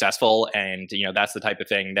successful, and you know that's the type of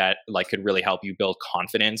thing that like could really help you build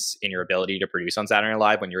confidence in your ability to produce on Saturday Night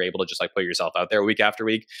Live when you're able to just like put yourself out there week after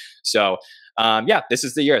week. So yeah, this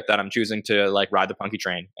is the year that I'm choosing to like ride the Punky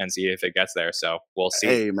train and see if it gets there. So we'll see.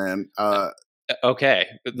 Hey man, okay,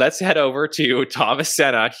 let's head over to Thomas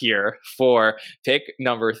Senna here for pick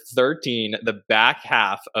number 13, the back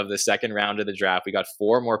half of the second round of the draft. We got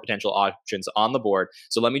 4 more potential options on the board.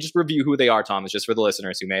 So let me just review who they are, Thomas, just for the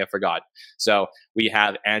listeners who may have forgotten. So we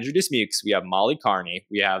have Andrew Dismukes, we have Molly Carney,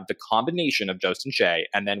 we have the combination of Justin Shea,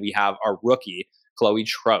 and then we have our rookie, Chloe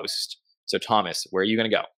Trost. So Thomas, where are you going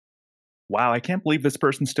to go? Wow, I can't believe this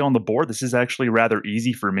person's still on the board. This is actually rather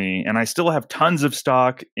easy for me, and I still have tons of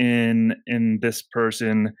stock in this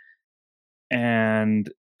person, and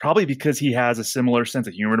probably because he has a similar sense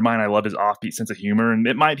of humor to mine. I love his offbeat sense of humor, and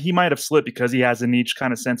he might have slipped because he has a niche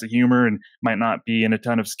kind of sense of humor and might not be in a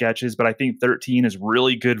ton of sketches. But I think 13 is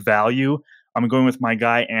really good value. I'm going with my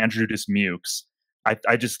guy Andrew Dismukes. I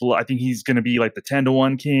think he's going to be like the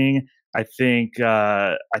 10-1 king. I think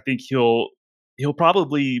he'll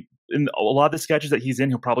probably, in a lot of the sketches that he's in,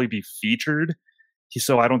 he'll probably be featured.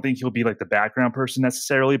 So I don't think he'll be like the background person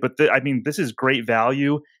necessarily. But this is great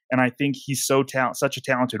value, and I think he's such a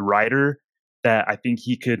talented writer that I think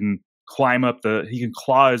he can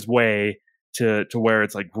claw his way to where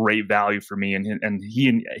it's like great value for me. And he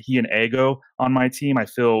and Ego on my team, I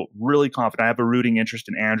feel really confident. I have a rooting interest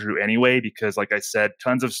in Andrew anyway because, like I said,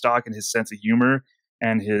 tons of stock in his sense of humor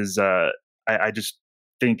and his. I just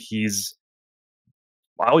think he's.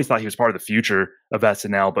 I always thought he was part of the future of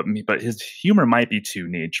SNL, but his humor might be too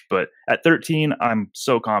niche. But at 13, I'm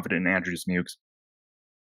so confident in Andrew Dismukes.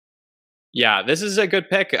 Yeah, this is a good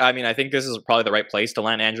pick. I mean, I think this is probably the right place to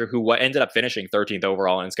land Andrew, who ended up finishing 13th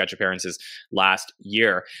overall in sketch appearances last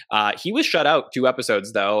year. He was shut out 2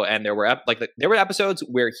 episodes though, and there were episodes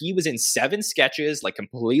where he was in 7 sketches, like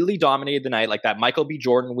completely dominated the night, like that Michael B.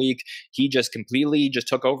 Jordan week. He just completely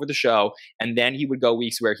took over the show, and then he would go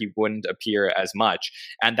weeks where he wouldn't appear as much.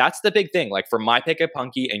 And that's the big thing. Like for my pick at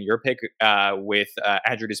Punky and your pick with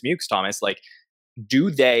Andrew Dismukes, Thomas, like do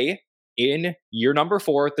they in year number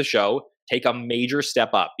 4 at the show take a major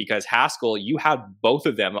step up? Because Haskell, you had both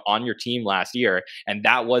of them on your team last year, and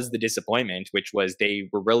that was the disappointment, which was they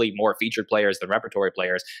were really more featured players than repertory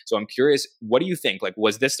players. So I'm curious, what do you think? Like,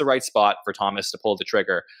 was this the right spot for Thomas to pull the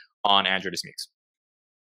trigger on Andrew Dismukes?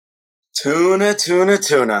 Tuna.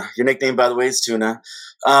 Your nickname, by the way, is Tuna.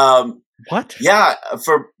 What? Yeah,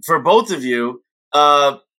 for both of you,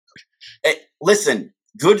 listen,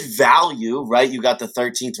 good value, right? You got the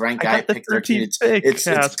 13th ranked guy. The 13th pick. It's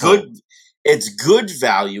good. It's good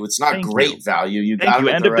value. It's not great value. You got it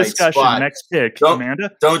at End the of right discussion. spot. Next pick, Amanda.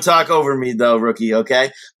 Don't talk over me, though, rookie. Okay.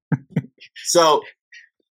 So,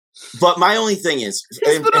 but my only thing is,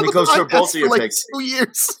 and it goes for both of your like picks. 2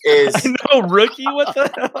 years. Is I know, rookie. What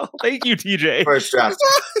the hell? Thank you, TJ. First draft.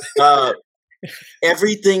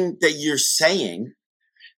 Everything that you're saying,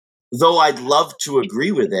 though I'd love to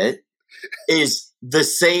agree with it, is the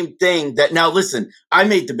same thing that now listen, I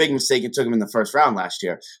made the big mistake and took him in the first round last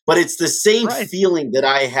year, but it's the same feeling that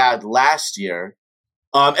I had last year.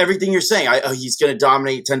 Everything you're saying, he's going to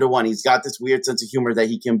dominate 10-1. He's got this weird sense of humor that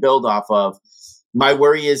he can build off of. My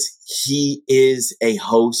worry is he is a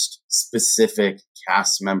host specific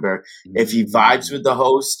cast member. If he vibes with the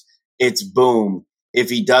host, it's boom.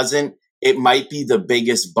 If he doesn't, it might be the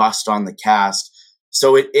biggest bust on the cast.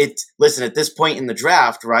 So listen, at this point in the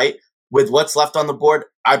draft, right? With what's left on the board,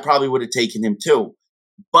 I probably would have taken him too.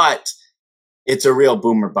 But it's a real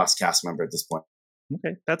boomer bust cast member at this point.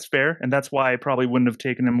 Okay, that's fair. And that's why I probably wouldn't have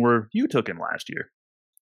taken him where you took him last year.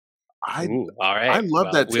 All right. I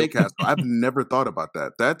love that take, Haskell. I've never thought about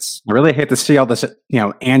that. I really hate to see all this,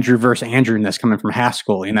 Andrew versus Andrewness coming from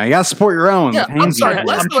Haskell. You got to support your own. Yeah, I'm sorry.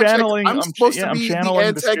 I'm channeling. I'm supposed to be the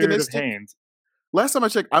antagonistic. Last time I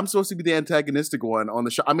checked, I'm supposed to be the antagonistic one on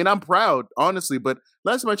the show. I mean, I'm proud, honestly, but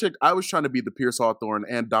last time I checked, I was trying to be the Pierce Hawthorne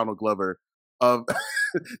and Donald Glover of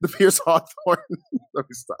the Pierce Hawthorne. Let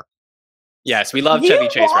me stop. Yes, we love Chevy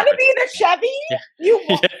Chase. You want to be the Chevy? Yeah. You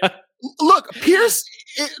want- Look, Pierce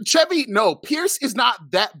is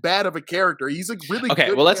not that bad of a character. He's a really okay.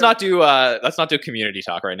 Good Well, let's not character. do community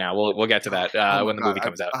talk right now. We'll get to that when the movie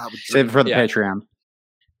comes out. Save it for the Patreon.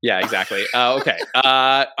 Yeah, exactly. Okay.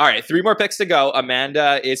 All right. 3 more picks to go.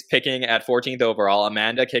 Amanda is picking at 14th overall.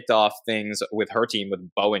 Amanda kicked off things with her team with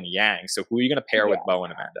Bo and Yang. So who are you going to pair with Bo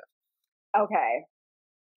and Amanda? Okay.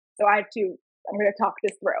 So I have to. I'm going to talk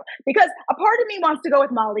this through because a part of me wants to go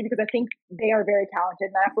with Molly because I think they are very talented,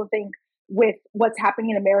 and I also think with what's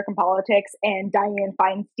happening in American politics and Dianne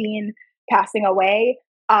Feinstein passing away,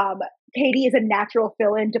 Katie is a natural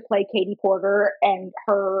fill-in to play Katie Porter and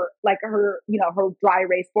her dry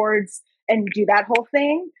erase boards and do that whole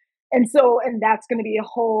thing. And that's going to be a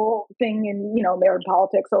whole thing in, American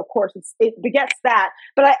politics. So of course it begets that,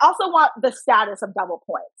 but I also want the status of double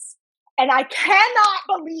points. And I cannot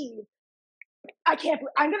believe, I'm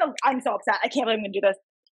so upset. I can't believe I'm going to do this.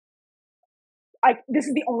 This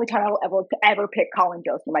is the only time I will ever pick Colin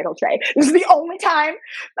Jost and Michael Che. This is the only time.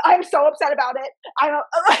 I'm so upset about it.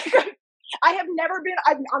 I have never been,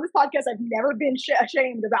 on this podcast, I've never been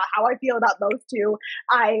ashamed about how I feel about those two.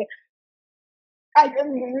 But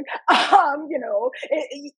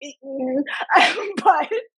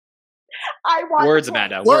I want words,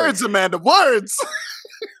 Amanda. Words, Amanda. Words.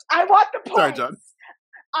 I want the points. Sorry, John.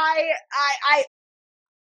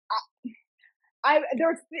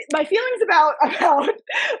 There's my feelings about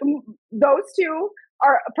those two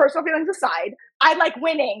are personal feelings aside. I like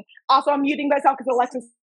winning. Also, I'm muting myself because Alexis.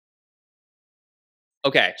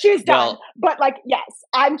 Okay, she's done. But yes,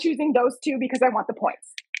 I'm choosing those two because I want the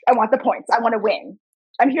points. I want to win.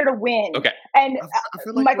 I'm here to win. Okay, and I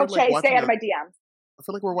feel like Michael Che, stay out of my DMs. I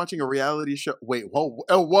feel like we're watching a reality show. Wait,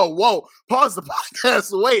 whoa. Pause the podcast.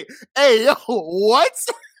 Wait. Hey, yo, what?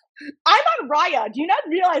 I'm on Raya. Do you not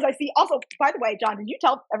realize I see? Also, by the way, John, did you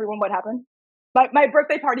tell everyone what happened? My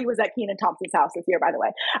birthday party was at Kenan Thompson's house this year, by the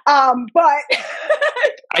way. But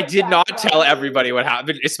I did not tell everybody what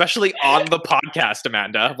happened, especially on the podcast,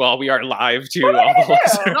 Amanda, while we are live to all the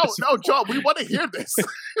listeners. No, John, we want to hear this.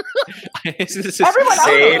 Everyone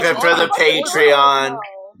save it for the Patreon.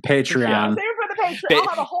 Patreon. Save it for the Patreon. I'll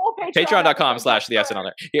have a whole Patreon. Patreon.com/the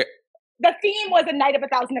SNL. Here. The theme was a night of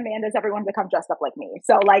 1,000 Amandas. Everyone to come dressed up like me.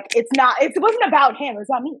 So it wasn't about him. It was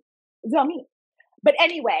about me. It's about me. But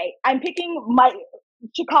anyway, I'm picking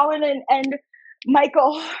Colin and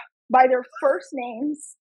Michael by their first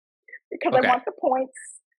names because I want the points,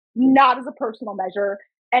 not as a personal measure.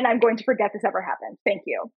 And I'm going to forget this ever happened. Thank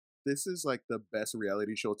you. This is like the best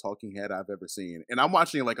reality show talking head I've ever seen. And I'm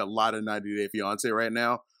watching like a lot of 90 Day Fiance right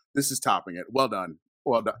now. This is topping it. Well done.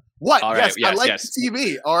 Well done. What? All right, yes, I like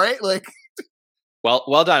TV. All right.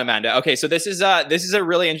 Well done, Amanda. Okay, so this is a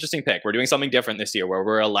really interesting pick. We're doing something different this year where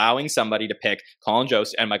we're allowing somebody to pick Colin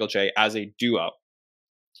Jost and Michael Che as a duo.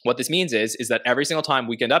 What this means is that every single time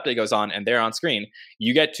Weekend Update goes on and they're on screen,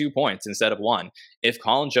 you get 2 points instead of 1. If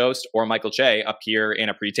Colin Jost or Michael Che appear in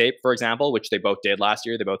a pre-tape, for example, which they both did last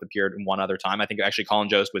year, they both appeared one other time. I think actually Colin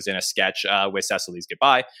Jost was in a sketch with Cecily's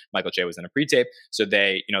Goodbye. Michael Che was in a pre-tape. So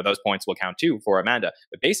those points will count too for Amanda.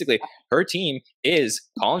 But basically, her team is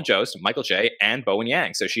Colin Jost, Michael Che, and Bo and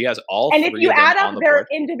Yang. So she has all three of them on the board. And if you add up their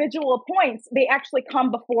individual points, they actually come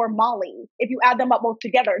before Molly. If you add them up both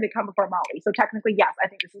together, they come before Molly. So technically, yes, I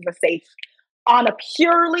think this is a safe, on a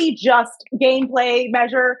purely just gameplay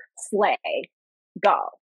measure, slay. Go.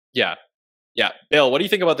 Yeah. Bill, what do you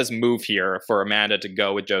think about this move here for Amanda to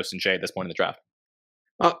go with Jost and Che at this point in the draft?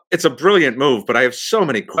 It's a brilliant move, but I have so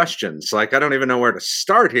many questions. I don't even know where to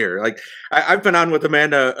start here. I've been on with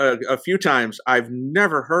Amanda a few times. I've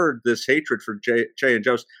never heard this hatred for Che and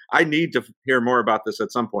Jost. I need to hear more about this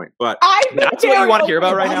at some point. But that's what you want to hear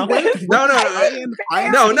about right now? No.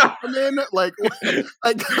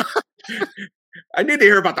 I need to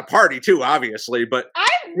hear about the party too, obviously. But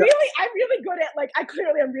I'm really good at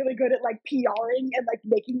I'm really good at PRing and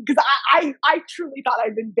making, because I truly thought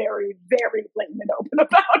I'd been very, very blatant and open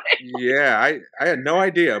about it. Yeah, I had no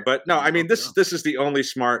idea, but no, I mean this is the only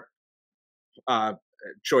smart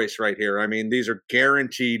choice right here. I mean, these are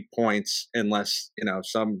guaranteed points unless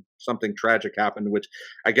something tragic happened, which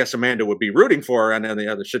I guess Amanda would be rooting for in any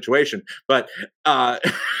other situation. But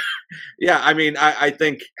yeah, I mean, I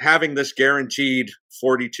think having this guaranteed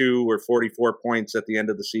 42 or 44 points at the end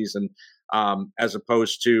of the season, as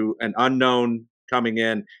opposed to an unknown coming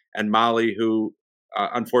in and Molly, who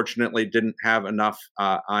unfortunately didn't have enough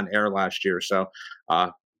on air last year. So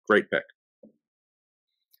great pick.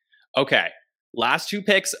 Okay. Last 2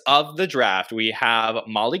 picks of the draft, we have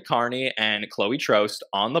Molly Carney and Chloe Trost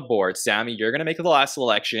on the board. Sammy, you're going to make the last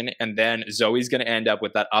selection, and then Zoe's going to end up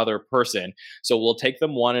with that other person. So we'll take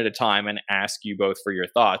them one at a time and ask you both for your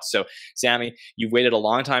thoughts. So, Sammy, you've waited a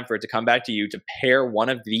long time for it to come back to you to pair one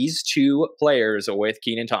of these 2 players with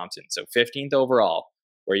Kenan Thompson. So 15th overall,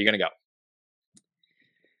 where are you going to go?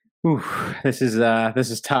 Ooh, this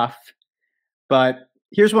is tough. But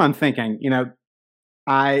here's what I'm thinking.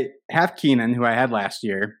 I have Keenan, who I had last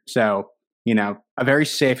year, so a very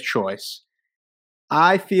safe choice.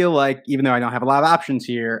 I feel like even though I don't have a lot of options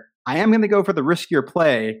here, I am going to go for the riskier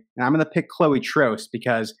play, and I'm going to pick Chloe Trost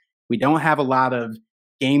because we don't have a lot of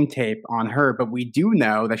game tape on her, but we do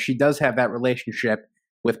know that she does have that relationship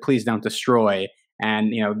with Please Don't Destroy,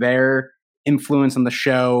 and their influence on the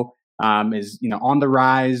show is on the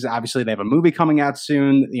rise. Obviously, they have a movie coming out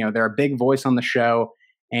soon. They're a big voice on the show,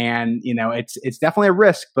 and it's definitely a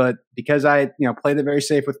risk. But because I played it very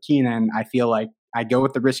safe with Keenan, I feel like I go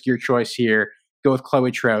with the riskier choice here. Go with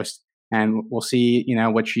Chloe Trost, and we'll see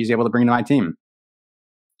what she's able to bring to my team.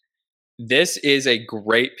 This is a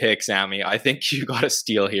great pick, Sammy. I think you got a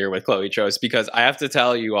steal here with Chloe Trost because I have to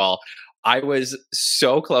tell you all, I was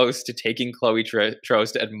so close to taking Chloe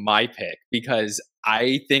Trost at my pick because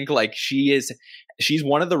I think like she's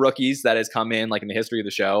one of the rookies that has come in like in the history of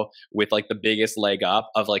the show with like the biggest leg up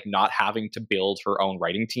of like not having to build her own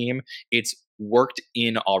writing team. It's worked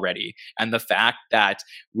in already. And the fact that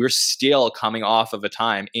we're still coming off of a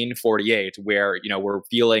time in 48 where, we're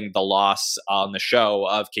feeling the loss on the show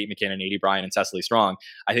of Kate McKinnon, Adie Bryan, and Cecily Strong.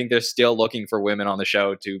 I think they're still looking for women on the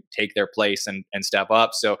show to take their place and step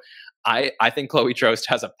up. So I think Chloe Trost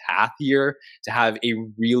has a path here to have a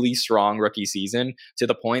really strong rookie season to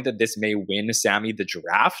the point that this may win Sammy the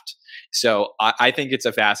draft. So I think it's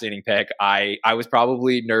a fascinating pick. I was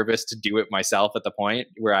probably nervous to do it myself at the point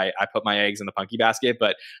where I put my eggs in the punky basket,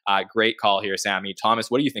 but great call here, Sammy. Thomas,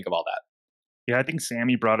 what do you think of all that? Yeah, I think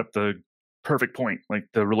Sammy brought up the perfect point. Like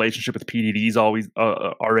the relationship with PDD is always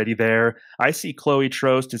already there. I see Chloe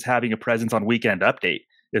Trost as having a presence on Weekend Update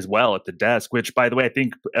as well at the desk, which, by the way, I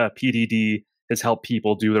think PDD has helped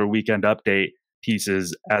people do their Weekend Update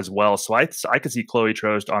pieces as well. So I could see Chloe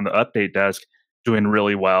Trost on the update desk doing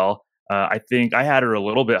really well. I think I had her a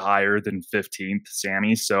little bit higher than 15th,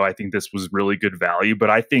 Sammy. So I think this was really good value. But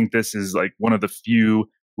I think this is like one of the few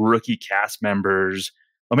rookie cast members.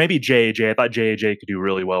 Well, maybe JJ. I thought JJ could do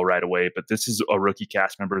really well right away, but this is a rookie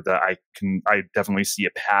cast member that I definitely see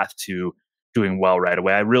a path to doing well right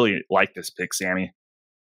away. I really like this pick, Sammy.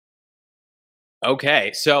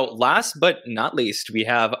 Okay, so last but not least, we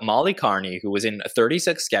have Molly Carney, who was in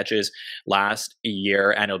 36 sketches last year,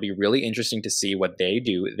 and it'll be really interesting to see what they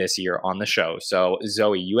do this year on the show. So,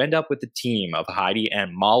 Zoe, you end up with the team of Heidi and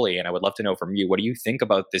Molly, and I would love to know from you, what do you think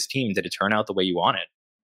about this team? Did it turn out the way you wanted?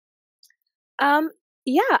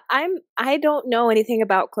 Yeah, I don't know anything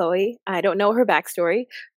about Chloe. I don't know her backstory,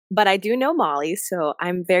 but I do know Molly, so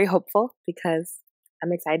I'm very hopeful because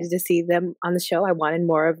I'm excited to see them on the show. I wanted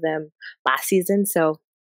more of them last season, so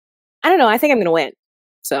I don't know. I think I'm going to win.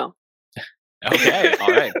 So Okay,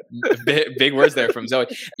 all right. Big words there from Zoe.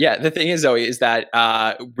 Yeah, the thing is, Zoe, is that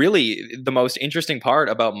really the most interesting part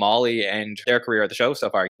about Molly and their career at the show so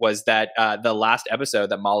far was that the last episode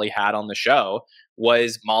that Molly had on the show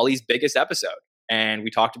was Molly's biggest episode. And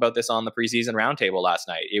we talked about this on the preseason roundtable last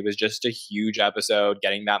night. It was just a huge episode.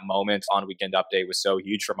 Getting that moment on Weekend Update was so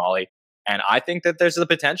huge for Molly. And I think that there's the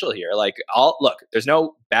potential here. Like, look, there's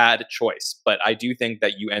no bad choice, but I do think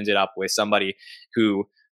that you ended up with somebody who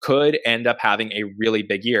could end up having a really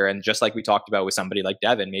big year. And just like we talked about with somebody like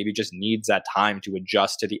Devin, maybe just needs that time to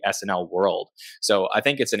adjust to the SNL world. So I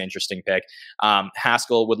think it's an interesting pick.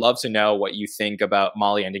 Haskell, would love to know what you think about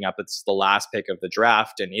Molly ending up as the last pick of the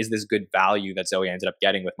draft. And is this good value that Zoe ended up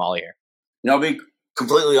getting with Molly here? I'll be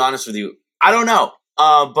completely honest with you. I don't know.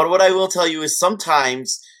 But what I will tell you is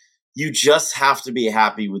sometimes you just have to be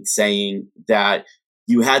happy with saying that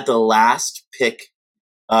you had the last pick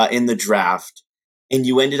in the draft and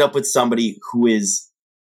you ended up with somebody who is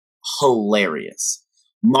hilarious.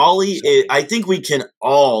 Molly, I think we can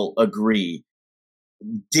all agree,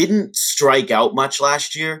 didn't strike out much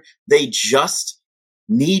last year. They just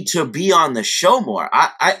need to be on the show more.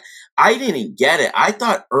 I didn't get it. I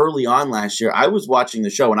thought early on last year, I was watching the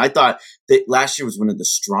show and I thought that last year was one of the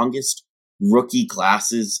strongest rookie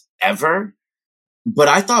classes ever. But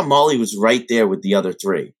I thought Molly was right there with the other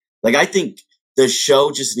three. Like, I think the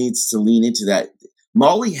show just needs to lean into that.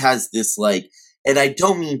 Molly has this, like, and I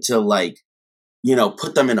don't mean to, like,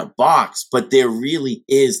 put them in a box, but there really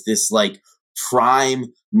is this, like, prime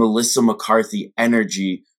Melissa McCarthy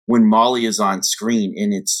energy when Molly is on screen,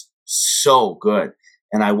 and it's so good.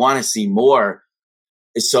 And I want to see more.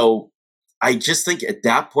 So I just think at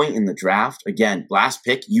that point in the draft, again, last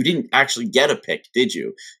pick, you didn't actually get a pick, did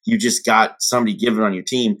you? You just got somebody given on your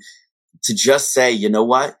team to just say, you know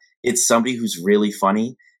what? It's somebody who's really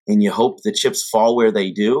funny, and you hope the chips fall where they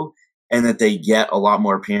do and that they get a lot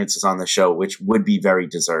more appearances on the show, which would be very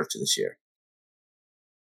deserved this year.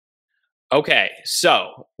 Okay,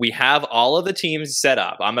 so we have all of the teams set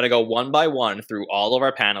up. I'm going to go one by one through all of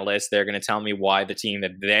our panelists. They're going to tell me why the team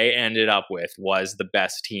that they ended up with was the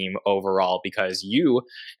best team overall, because you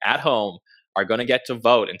at home are going to get to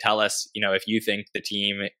vote and tell us, if you think the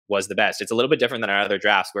team was the best. It's a little bit different than our other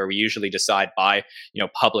drafts where we usually decide by,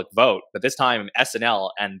 public vote. But this time SNL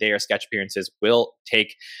and their sketch appearances will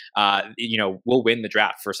take, will win the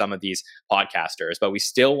draft for some of these podcasters. But we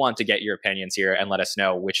still want to get your opinions here and let us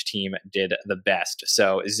know which team did the best.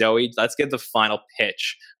 So Zoe, let's get the final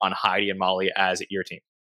pitch on Heidi and Molly as your team.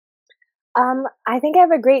 I think I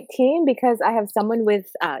have a great team because I have someone with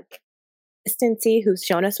consistency who's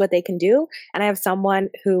shown us what they can do, and I have someone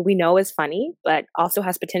who we know is funny but also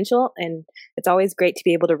has potential, and it's always great to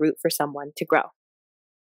be able to root for someone to grow.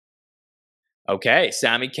 Okay,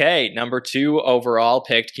 Sammy K, number 2 overall,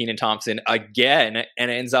 picked Kenan Thompson again and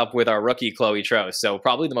ends up with our rookie Chloe Trost. So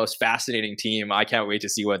probably the most fascinating team. I can't wait to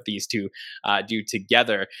see what these two do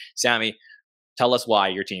together. Sammy, tell us why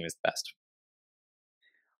your team is the best.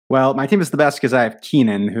 Well, my team is the best because I have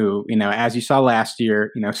Kenan, who, as you saw last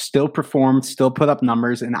year, still performed, still put up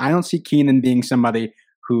numbers. And I don't see Kenan being somebody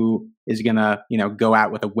who is going to, go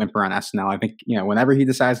out with a whimper on SNL. I think, whenever he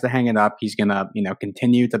decides to hang it up, he's going to,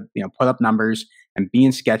 continue to, put up numbers and be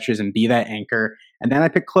in sketches and be that anchor. And then I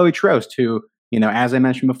picked Chloe Trost, who, as I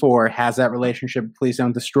mentioned before, has that relationship with Please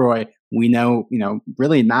Don't Destroy. We know,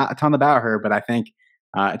 really not a ton about her, but I think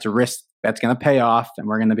it's a risk that's going to pay off. And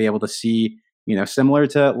we're going to be able to see, similar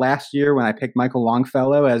to last year when I picked Michael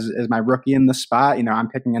Longfellow as my rookie in the spot, I'm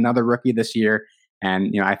picking another rookie this year.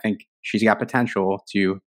 And, I think she's got potential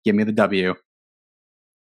to give me the W.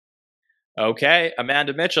 Okay,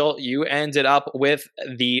 Amanda Mitchell, you ended up with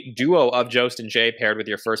the duo of Jost and Jay paired with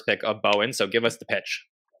your first pick of Bowen. So give us the pitch.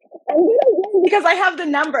 I'm gonna win because I have the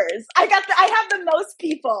numbers. I have the most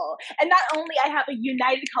people, and not only I have a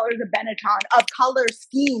United Colors of Benetton of color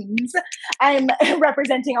schemes. I'm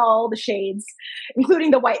representing all the shades,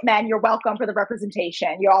 including the white men. You're welcome for the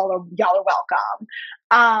representation. Y'all are welcome.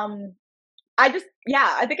 I think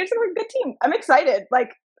it's a good team. I'm excited.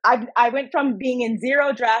 Like I went from being in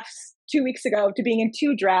 0 drafts 2 weeks ago to being in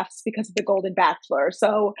 2 drafts because of the Golden Bachelor.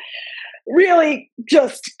 So really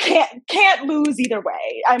just can't lose either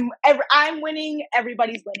way. I'm winning,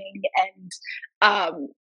 everybody's winning, and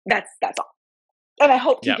that's all. And I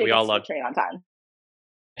hope TJ gets to the train on time.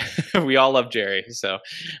 We all love Jerry. So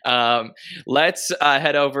let's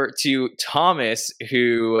head over to Thomas,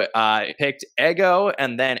 who picked Ego,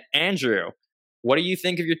 and then Andrew. What do you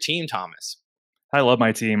think of your team, Thomas? I love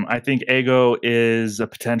my team. I think Ego is a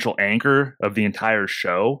potential anchor of the entire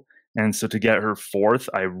show. And so to get her 4th,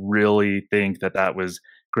 I really think that was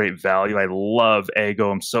great value. I love Ego.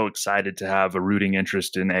 I'm so excited to have a rooting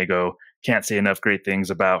interest in Ego. Can't say enough great things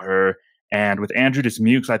about her. And with Andrew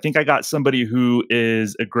Dismukes, I think I got somebody who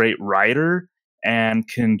is a great writer and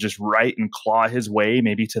can just write and claw his way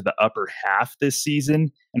maybe to the upper half this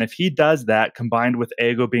season. And if he does that, combined with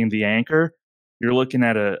Ego being the anchor, you're looking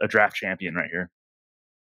at a draft champion right here.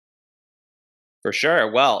 For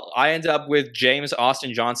sure. Well, I end up with James,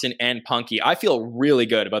 Austin Johnson, and Punky. I feel really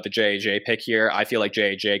good about the J.A.J. pick here. I feel like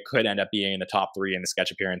J.A.J. could end up being in the top 3 in the sketch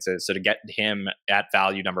appearances. So to get him at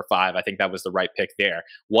value number 5, I think that was the right pick there.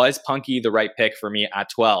 Was Punky the right pick for me at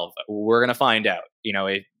 12? We're going to find out.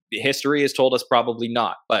 History has told us probably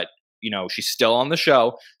not, but she's still on the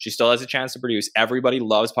show. She still has a chance to produce. Everybody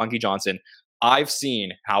loves Punky Johnson. I've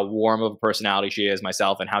seen how warm of a personality she is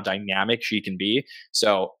myself and how dynamic she can be.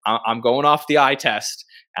 So I'm going off the eye test,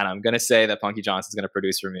 and I'm going to say that Punky Johnson's going to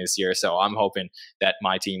produce for me this year. So I'm hoping that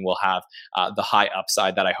my team will have the high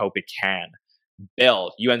upside that I hope it can.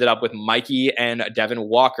 Bill, you ended up with Mikey and Devin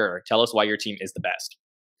Walker. Tell us why your team is the best.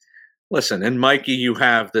 Listen, in Mikey, you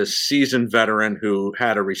have this seasoned veteran who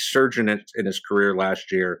had a resurgence in his career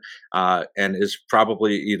last year and is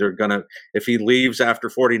probably either going to, if he leaves after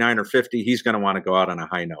 49 or 50, he's going to want to go out on a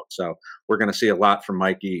high note. So we're going to see a lot from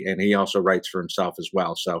Mikey, and he also writes for himself as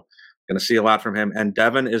well. So going to see a lot from him. And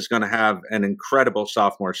Devin is going to have an incredible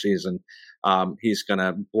sophomore season. He's going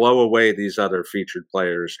to blow away these other featured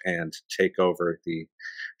players and take over the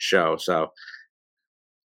show. So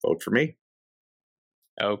vote for me.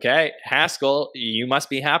 Okay, Haskell, you must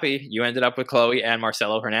be happy. You ended up with Chloe and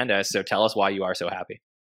Marcelo Hernandez, so tell us why you are so happy.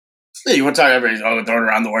 Yeah, you want to talk everybody's throwing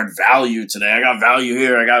around the word value today. I got value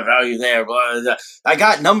here, I got value there. But I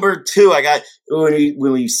got number 2. I got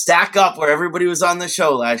when we stack up where everybody was on the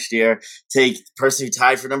show last year, take the person who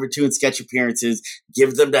tied for number 2 in sketch appearances,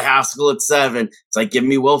 give them to Haskell at 7. It's like give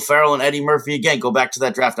me Will Ferrell and Eddie Murphy again. Go back to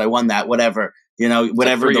that draft. I won that. Whatever.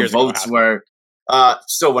 Whatever the votes were.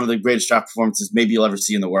 Still one of the greatest draft performances maybe you'll ever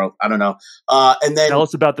see in the world. I don't know. And then Tell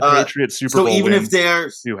us about the Patriots Super Bowl. So even win. if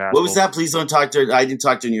there's, Hugh what was Haskell. that? Please don't talk to. I didn't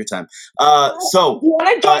talk during your time. So you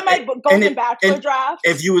want to join my Golden Bachelor draft?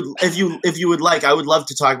 if you would like, I would love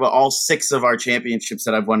to talk about all 6 of our championships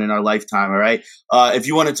that I've won in our lifetime. All right. If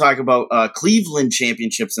you want to talk about Cleveland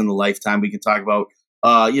championships in the lifetime, we can talk about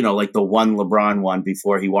like the one LeBron won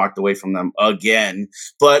before he walked away from them again.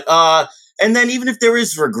 But and then even if there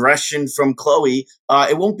is regression from Chloe,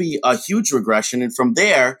 it won't be a huge regression. And from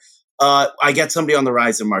there, I get somebody on the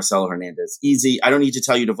rise of Marcelo Hernandez. Easy. I don't need to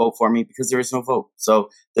tell you to vote for me because there is no vote. So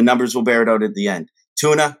the numbers will bear it out at the end.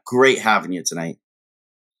 Tuna, great having you tonight.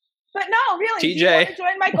 But no, really, TJ. do you want to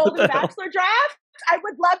join my Golden Bachelor draft? I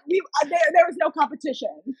would love you. There was no competition.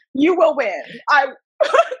 You will win.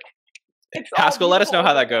 Haskell, let us know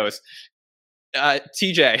how that goes.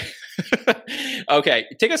 TJ, okay,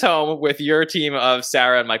 take us home with your team of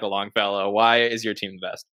Sarah and Michael Longfellow. Why is your team the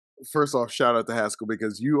best? First off, shout out to Haskell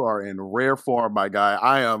because you are in rare form, my guy.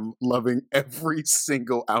 I am loving every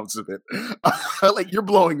single ounce of it. Like, you're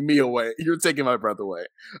blowing me away. You're taking my breath away.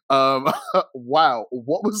 Wow.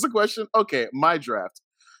 What was the question? Okay, my draft.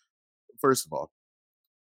 First of all,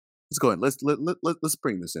 let's go ahead. Let's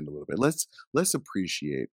bring this in a little bit. Let's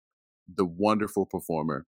appreciate the wonderful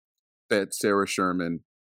performer that Sarah Sherman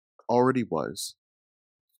already was,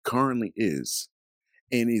 currently is,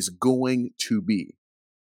 and is going to be.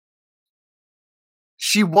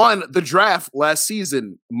 She won the draft last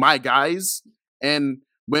season, my guys and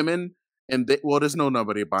women, and there's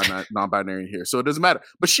nobody non-binary here, so it doesn't matter.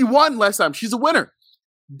 But she won last time. She's a winner.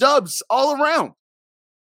 Dubs all around.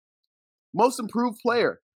 Most improved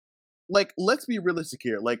player. Like, let's be realistic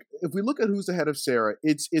here. Like, if we look at who's ahead of Sarah,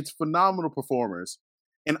 it's phenomenal performers.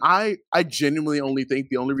 And I genuinely only think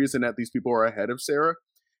the only reason that these people are ahead of Sarah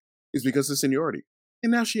is because of seniority.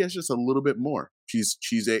 And now she has just a little bit more. She's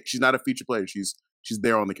not a feature player. She's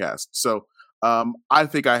there on the cast. So I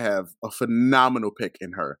think I have a phenomenal pick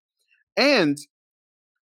in her. And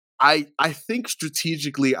I think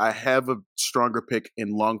strategically I have a stronger pick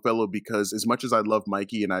in Longfellow because as much as I love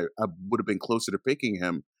Mikey and I would have been closer to picking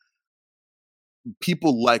him,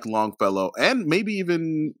 people like Longfellow and maybe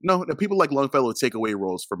even people like Longfellow take away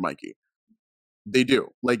roles for Mikey. They do.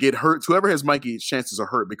 Like, it hurts. Whoever has Mikey's chances are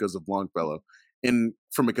hurt because of Longfellow. And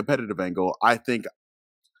from a competitive angle, I think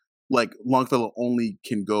like Longfellow only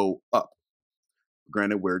can go up.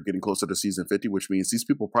 Granted, we're getting closer to season 50, which means these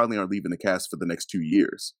people probably aren't leaving the cast for the next 2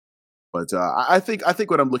 years. But I think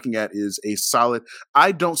what I'm looking at is a solid.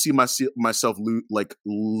 I don't see myself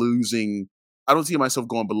losing. I don't see myself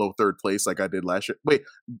going below third place like I did last year. Wait,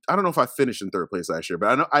 I don't know if I finished in third place last year,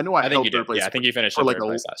 but I know I held third place. Yeah, I think you finished in third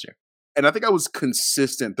place last year. And I think I was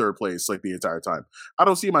consistent third place like the entire time. I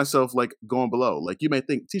don't see myself like going below. Like, you may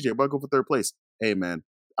think, TJ, why go for third place? Hey man,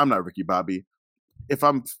 I'm not Ricky Bobby. If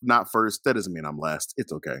I'm not first, that doesn't mean I'm last.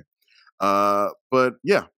 It's okay. But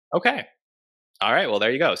yeah. Okay. All right. Well,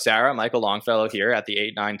 there you go. Sarah, Michael Longfellow here at the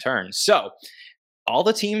 8-9 turn. So all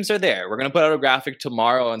the teams are there. We're going to put out a graphic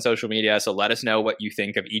tomorrow on social media. So let us know what you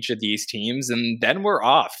think of each of these teams. And then we're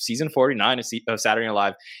off. Season 49 of Saturday Night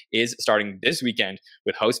Live is starting this weekend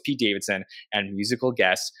with host Pete Davidson and musical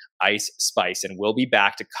guest Ice Spice. And we'll be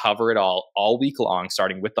back to cover it all week long,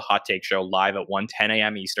 starting with the Hot Take Show live at 1:10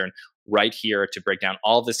 a.m. Eastern, right here to break down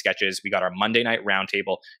all of the sketches. We got our Monday night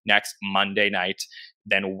roundtable next Monday night.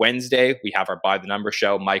 Then Wednesday, we have our By the Number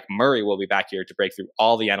show. Mike Murray will be back here to break through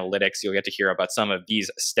all the analytics. You'll get to hear about some of these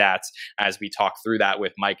stats as we talk through that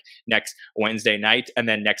with Mike next Wednesday night. And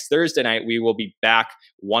then next Thursday night, we will be back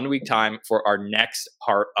 1 week time for our next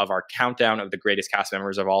part of our countdown of the greatest cast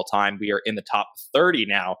members of all time. We are in the top 30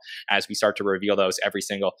 now as we start to reveal those every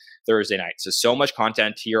single Thursday night. So much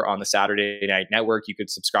content here on the Saturday Night Network. You could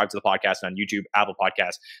subscribe to the podcast on YouTube, Apple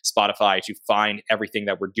Podcasts, Spotify to find everything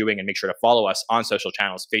that we're doing, and make sure to follow us on social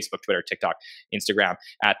channels, Facebook, Twitter, TikTok, Instagram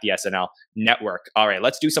at the SNL Network. All right,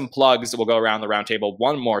 let's do some plugs. We'll go around the roundtable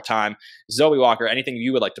one more time. Zoe Walker, anything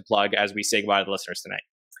you would like to plug as we say goodbye to the listeners tonight?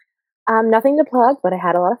 Nothing to plug, but I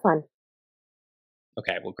had a lot of fun.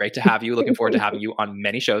 Okay, well, great to have you. Looking forward to having you on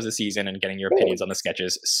many shows this season and getting your opinions on the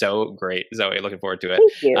sketches. So great, Zoe. Looking forward to it.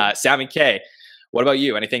 Thank you. Sammy K, what about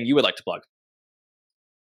you? Anything you would like to plug?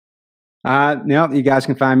 You guys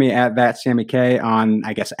can find me at that Sammy K on,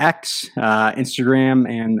 I guess, X, Instagram,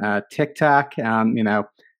 and TikTok.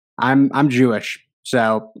 I'm Jewish,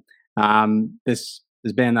 so this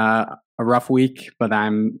has been a rough week, but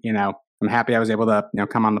I'm happy I was able to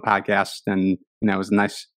come on the podcast, and it was a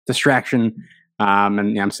nice distraction.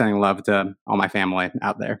 And I'm sending love to all my family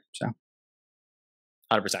out there. So,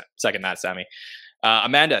 100%. Second that, Sammy.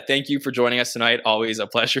 Amanda, thank you for joining us tonight. Always a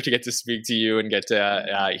pleasure to get to speak to you and get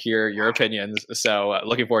to hear your opinions. So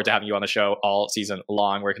looking forward to having you on the show all season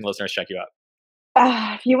long. Where can listeners check you out?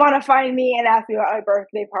 If you want to find me and ask me about my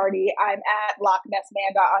birthday party, I'm at Loch Ness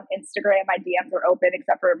Manda on Instagram. My DMs are open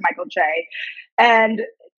except for Michael Che. And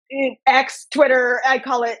X, Twitter, I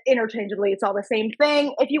call it interchangeably. It's all the same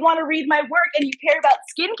thing. If you want to read my work and you care about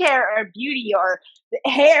skincare or beauty or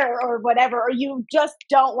hair or whatever, or you just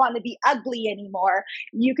don't want to be ugly anymore,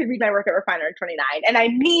 you can read my work at Refiner29. And I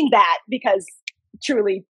mean that because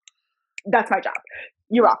truly, that's my job.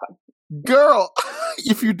 You're welcome. Girl,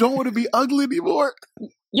 if you don't want to be ugly anymore.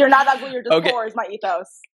 You're not ugly, you're just poor is my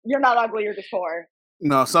ethos. You're not ugly, you're just poor.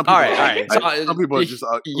 No, some people. All right. Some people are just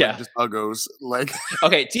just uggos. Like,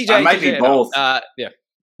 okay, TJ, I might be both. Yeah.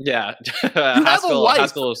 You have a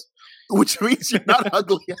wife, which means you're not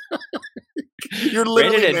ugly. You're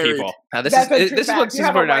literally married. People. Now, this is what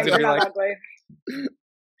season 49 is going to be like.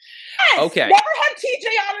 Yes, okay. Never have TJ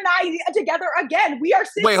on and I together again. We are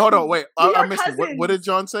sisters. Wait, hold on. Wait, I missed cousins. it. What did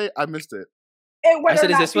John say? I missed it. I said,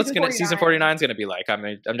 is this what season 49 is going to be like? I'm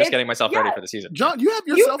just getting myself ready for the season. John, you have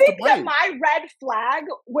yourself to blame. You think that my red flag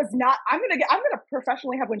was not? I'm gonna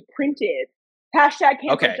professionally have one printed. Hashtag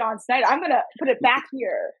cancel John Snyder. I'm gonna put it back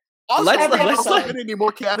here. Also, let's not been any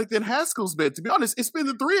more chaotic than Haskell's been. To be honest, it's been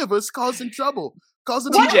the three of us causing trouble.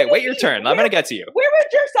 TJ, wait your turn. I'm gonna get to you. Where would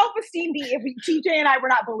your self-esteem be if TJ and I were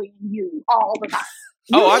not bullying you all the time?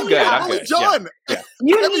 I'm good. I'm good. John. Yeah.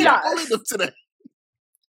 You need us today.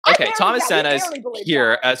 Okay, Thomas Senna's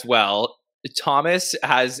here as well. Thomas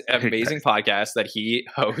has an amazing podcast that he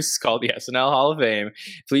hosts called the SNL Hall of Fame.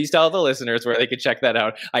 Please tell the listeners where they can check that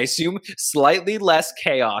out. I assume slightly less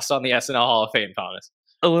chaos on the SNL Hall of Fame, Thomas.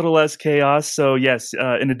 A little less chaos. So yes,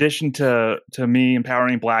 in addition to me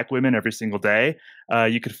empowering Black women every single day,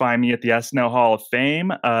 you could find me at the SNL Hall of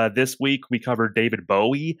Fame. This week we covered David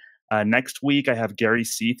Bowie. Next week I have Gary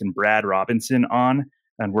Seath and Brad Robinson on.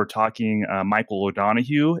 And we're talking Michael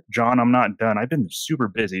O'Donoghue. John, I'm not done. I've been super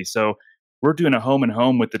busy. So we're doing a home and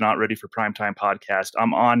home with the Not Ready for Primetime podcast.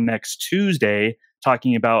 I'm on next Tuesday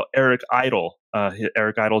talking about Eric Idle,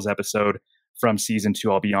 Eric Idle's episode from season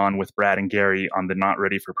 2. I'll be on with Brad and Gary on the Not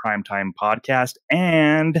Ready for Primetime podcast.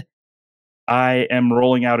 And I am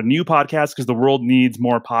rolling out a new podcast because the world needs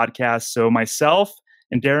more podcasts. So myself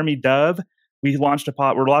and Jeremy Dove, we're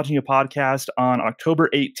launching a podcast on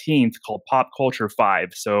October 18th called Pop Culture 5.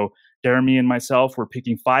 So Jeremy and myself, we're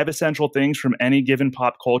picking 5 essential things from any given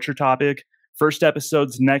pop culture topic. First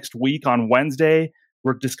episode's next week on Wednesday.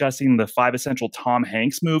 We're discussing the 5 essential Tom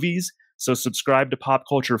Hanks movies. So subscribe to Pop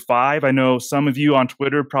Culture 5. I know some of you on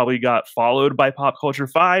Twitter probably got followed by Pop Culture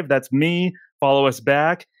 5. That's me. Follow us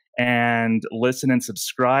back and listen and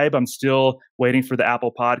subscribe. I'm still waiting for the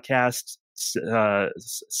Apple Podcasts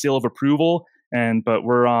seal of approval, but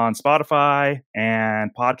we're on Spotify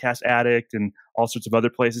and Podcast Addict and all sorts of other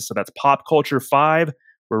places. So that's Pop Culture 5.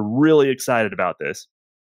 We're really excited about this.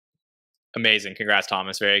 Amazing. Congrats,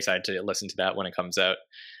 Thomas. Very excited to listen to that when it comes out.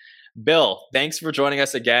 Bill, thanks for joining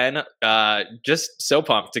us again. Just so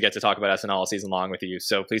pumped to get to talk about SNL all season long with you.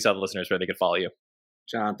 So please tell the listeners where they can follow you.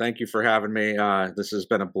 John, thank you for having me. This has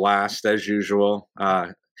been a blast as usual.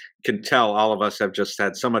 Can tell all of us have just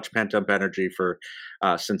had so much pent up energy for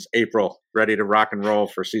since April, ready to rock and roll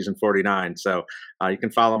for season 49. So you can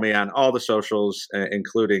follow me on all the socials,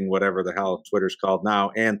 including whatever the hell Twitter's called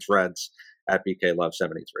now, and Threads at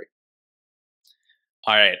BKLove73.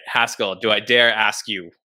 All right, Haskell, do I dare ask you,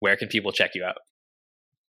 where can people check you out?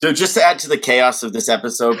 So just to add to the chaos of this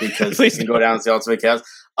episode, because we can go down to the ultimate chaos,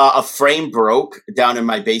 a frame broke down in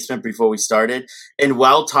my basement before we started. And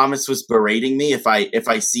while Thomas was berating me, if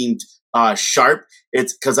I seemed sharp,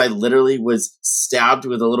 it's because I literally was stabbed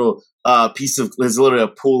with a little there's literally a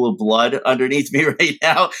pool of blood underneath me right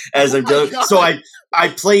now as I'm doing. So I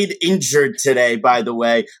played injured today, by the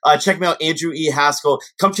way. Check me out, Andrew E. Haskell.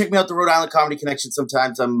 Come check me out the Rhode Island Comedy Connection.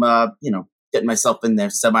 Sometimes I'm, getting myself in there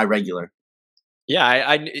semi-regular.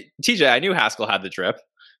 Yeah, TJ, I knew Haskell had the drip.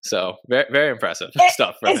 So very, very impressive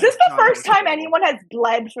stuff. Is this the first time anyone has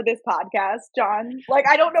bled for this podcast, John? Like,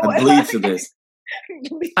 I don't know what. Bleed for this.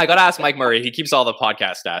 I got to ask Mike Murray. He keeps all the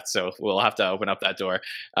podcast stats, so we'll have to open up that door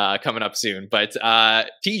coming up soon. But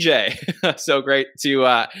TJ, so great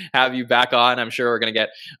to have you back on. I'm sure we're going to get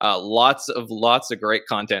lots of great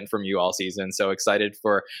content from you all season. So excited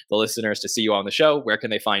for the listeners to see you on the show. Where can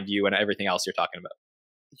they find you and everything else you're talking about?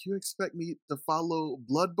 You expect me to follow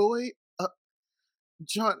Blood Boy?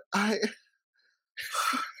 John, okay.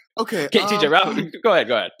 TJ, go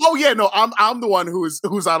ahead. Oh yeah, no, I'm the one who's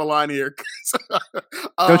out of line here.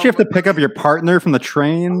 Don't you have to pick up your partner from the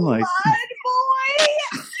train? Like, Blood Boy.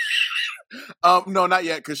 No, not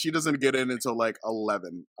yet, because she doesn't get in until like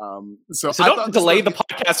 11. So So I don't thought delay the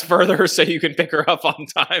podcast further so you can pick her up on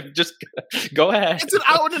time. Just go ahead. It's an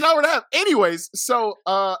hour and a half. Anyways, so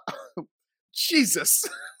Jesus,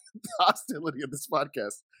 the hostility of this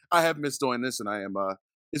podcast. I have missed doing this, and I am.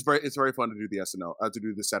 It's very fun to do the SNL, to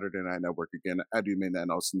do the Saturday Night Network again. I do mean that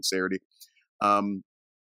in all sincerity.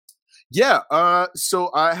 Yeah.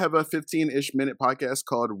 So I have a 15-ish minute podcast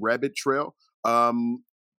called Rabbit Trail.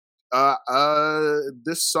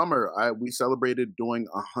 This summer we celebrated doing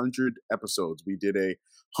 100 episodes. We did a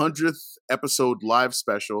 100th episode live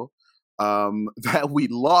special that we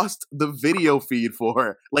lost the video feed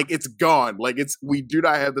for. Like, it's gone. Like, we do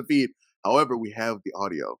not have the feed. However, we have the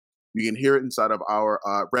audio. You can hear it inside of our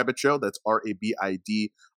Rabbit Trail. That's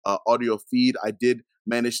RABID audio feed. I did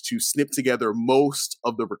manage to snip together most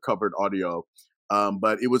of the recovered audio,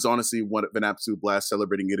 but it was honestly an absolute blast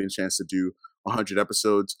celebrating getting a chance to do 100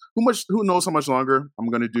 episodes. Who knows how much longer I'm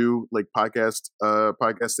going to do like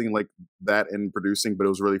podcasting like that and producing, but it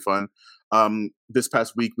was really fun. This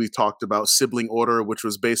past week we talked about sibling order, which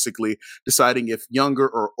was basically deciding if younger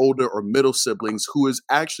or older or middle siblings who is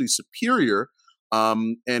actually superior,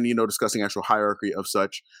 and discussing actual hierarchy of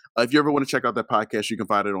such. If you ever want to check out that podcast, you can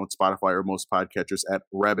find it on Spotify or most podcatchers at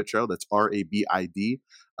Rabbit Trail. That's RABID.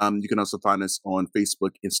 You can also find us on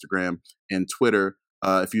Facebook, Instagram, and Twitter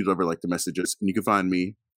if you'd ever like to message us. And you can find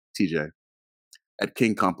me, TJ, at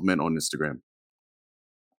King Compliment on Instagram.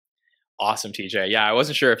 Awesome, TJ. Yeah, I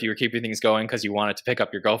wasn't sure if you were keeping things going because you wanted to pick up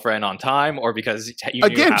your girlfriend on time, or because you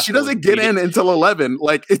knew she doesn't get in until 11.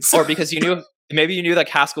 Like, it's or because you knew that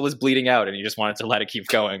Haskell was bleeding out and you just wanted to let it keep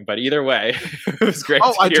going. But either way, it was great.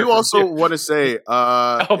 Oh, I do also want to say.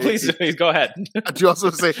 Please go ahead. I do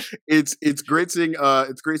also say it's great seeing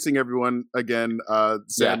everyone again.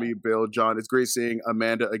 Sammy, Bill, John. It's great seeing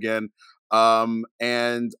Amanda again,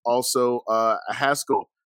 and also Haskell.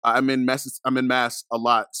 I'm in Mass a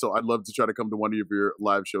lot, so I'd love to try to come to one of your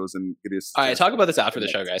live shows and get this. All right, talk about this after the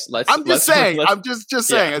show, guys. I'm just saying.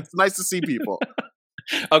 It's nice to see people.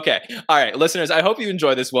 Okay. All right, listeners, I hope you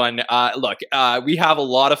enjoy this one. Look, we have a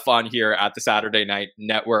lot of fun here at the Saturday Night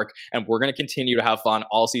Network, and we're going to continue to have fun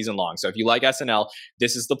all season long. So if you like SNL,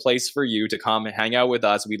 this is the place for you to come and hang out with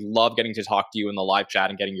us. We love getting to talk to you in the live chat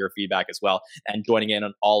and getting your feedback as well and joining in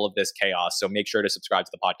on all of this chaos. So make sure to subscribe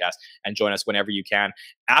to the podcast and join us whenever you can.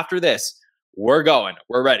 After this, we're going.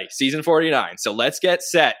 We're ready. Season 49. So let's get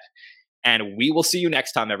set, and we will see you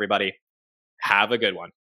next time, everybody. Have a good one.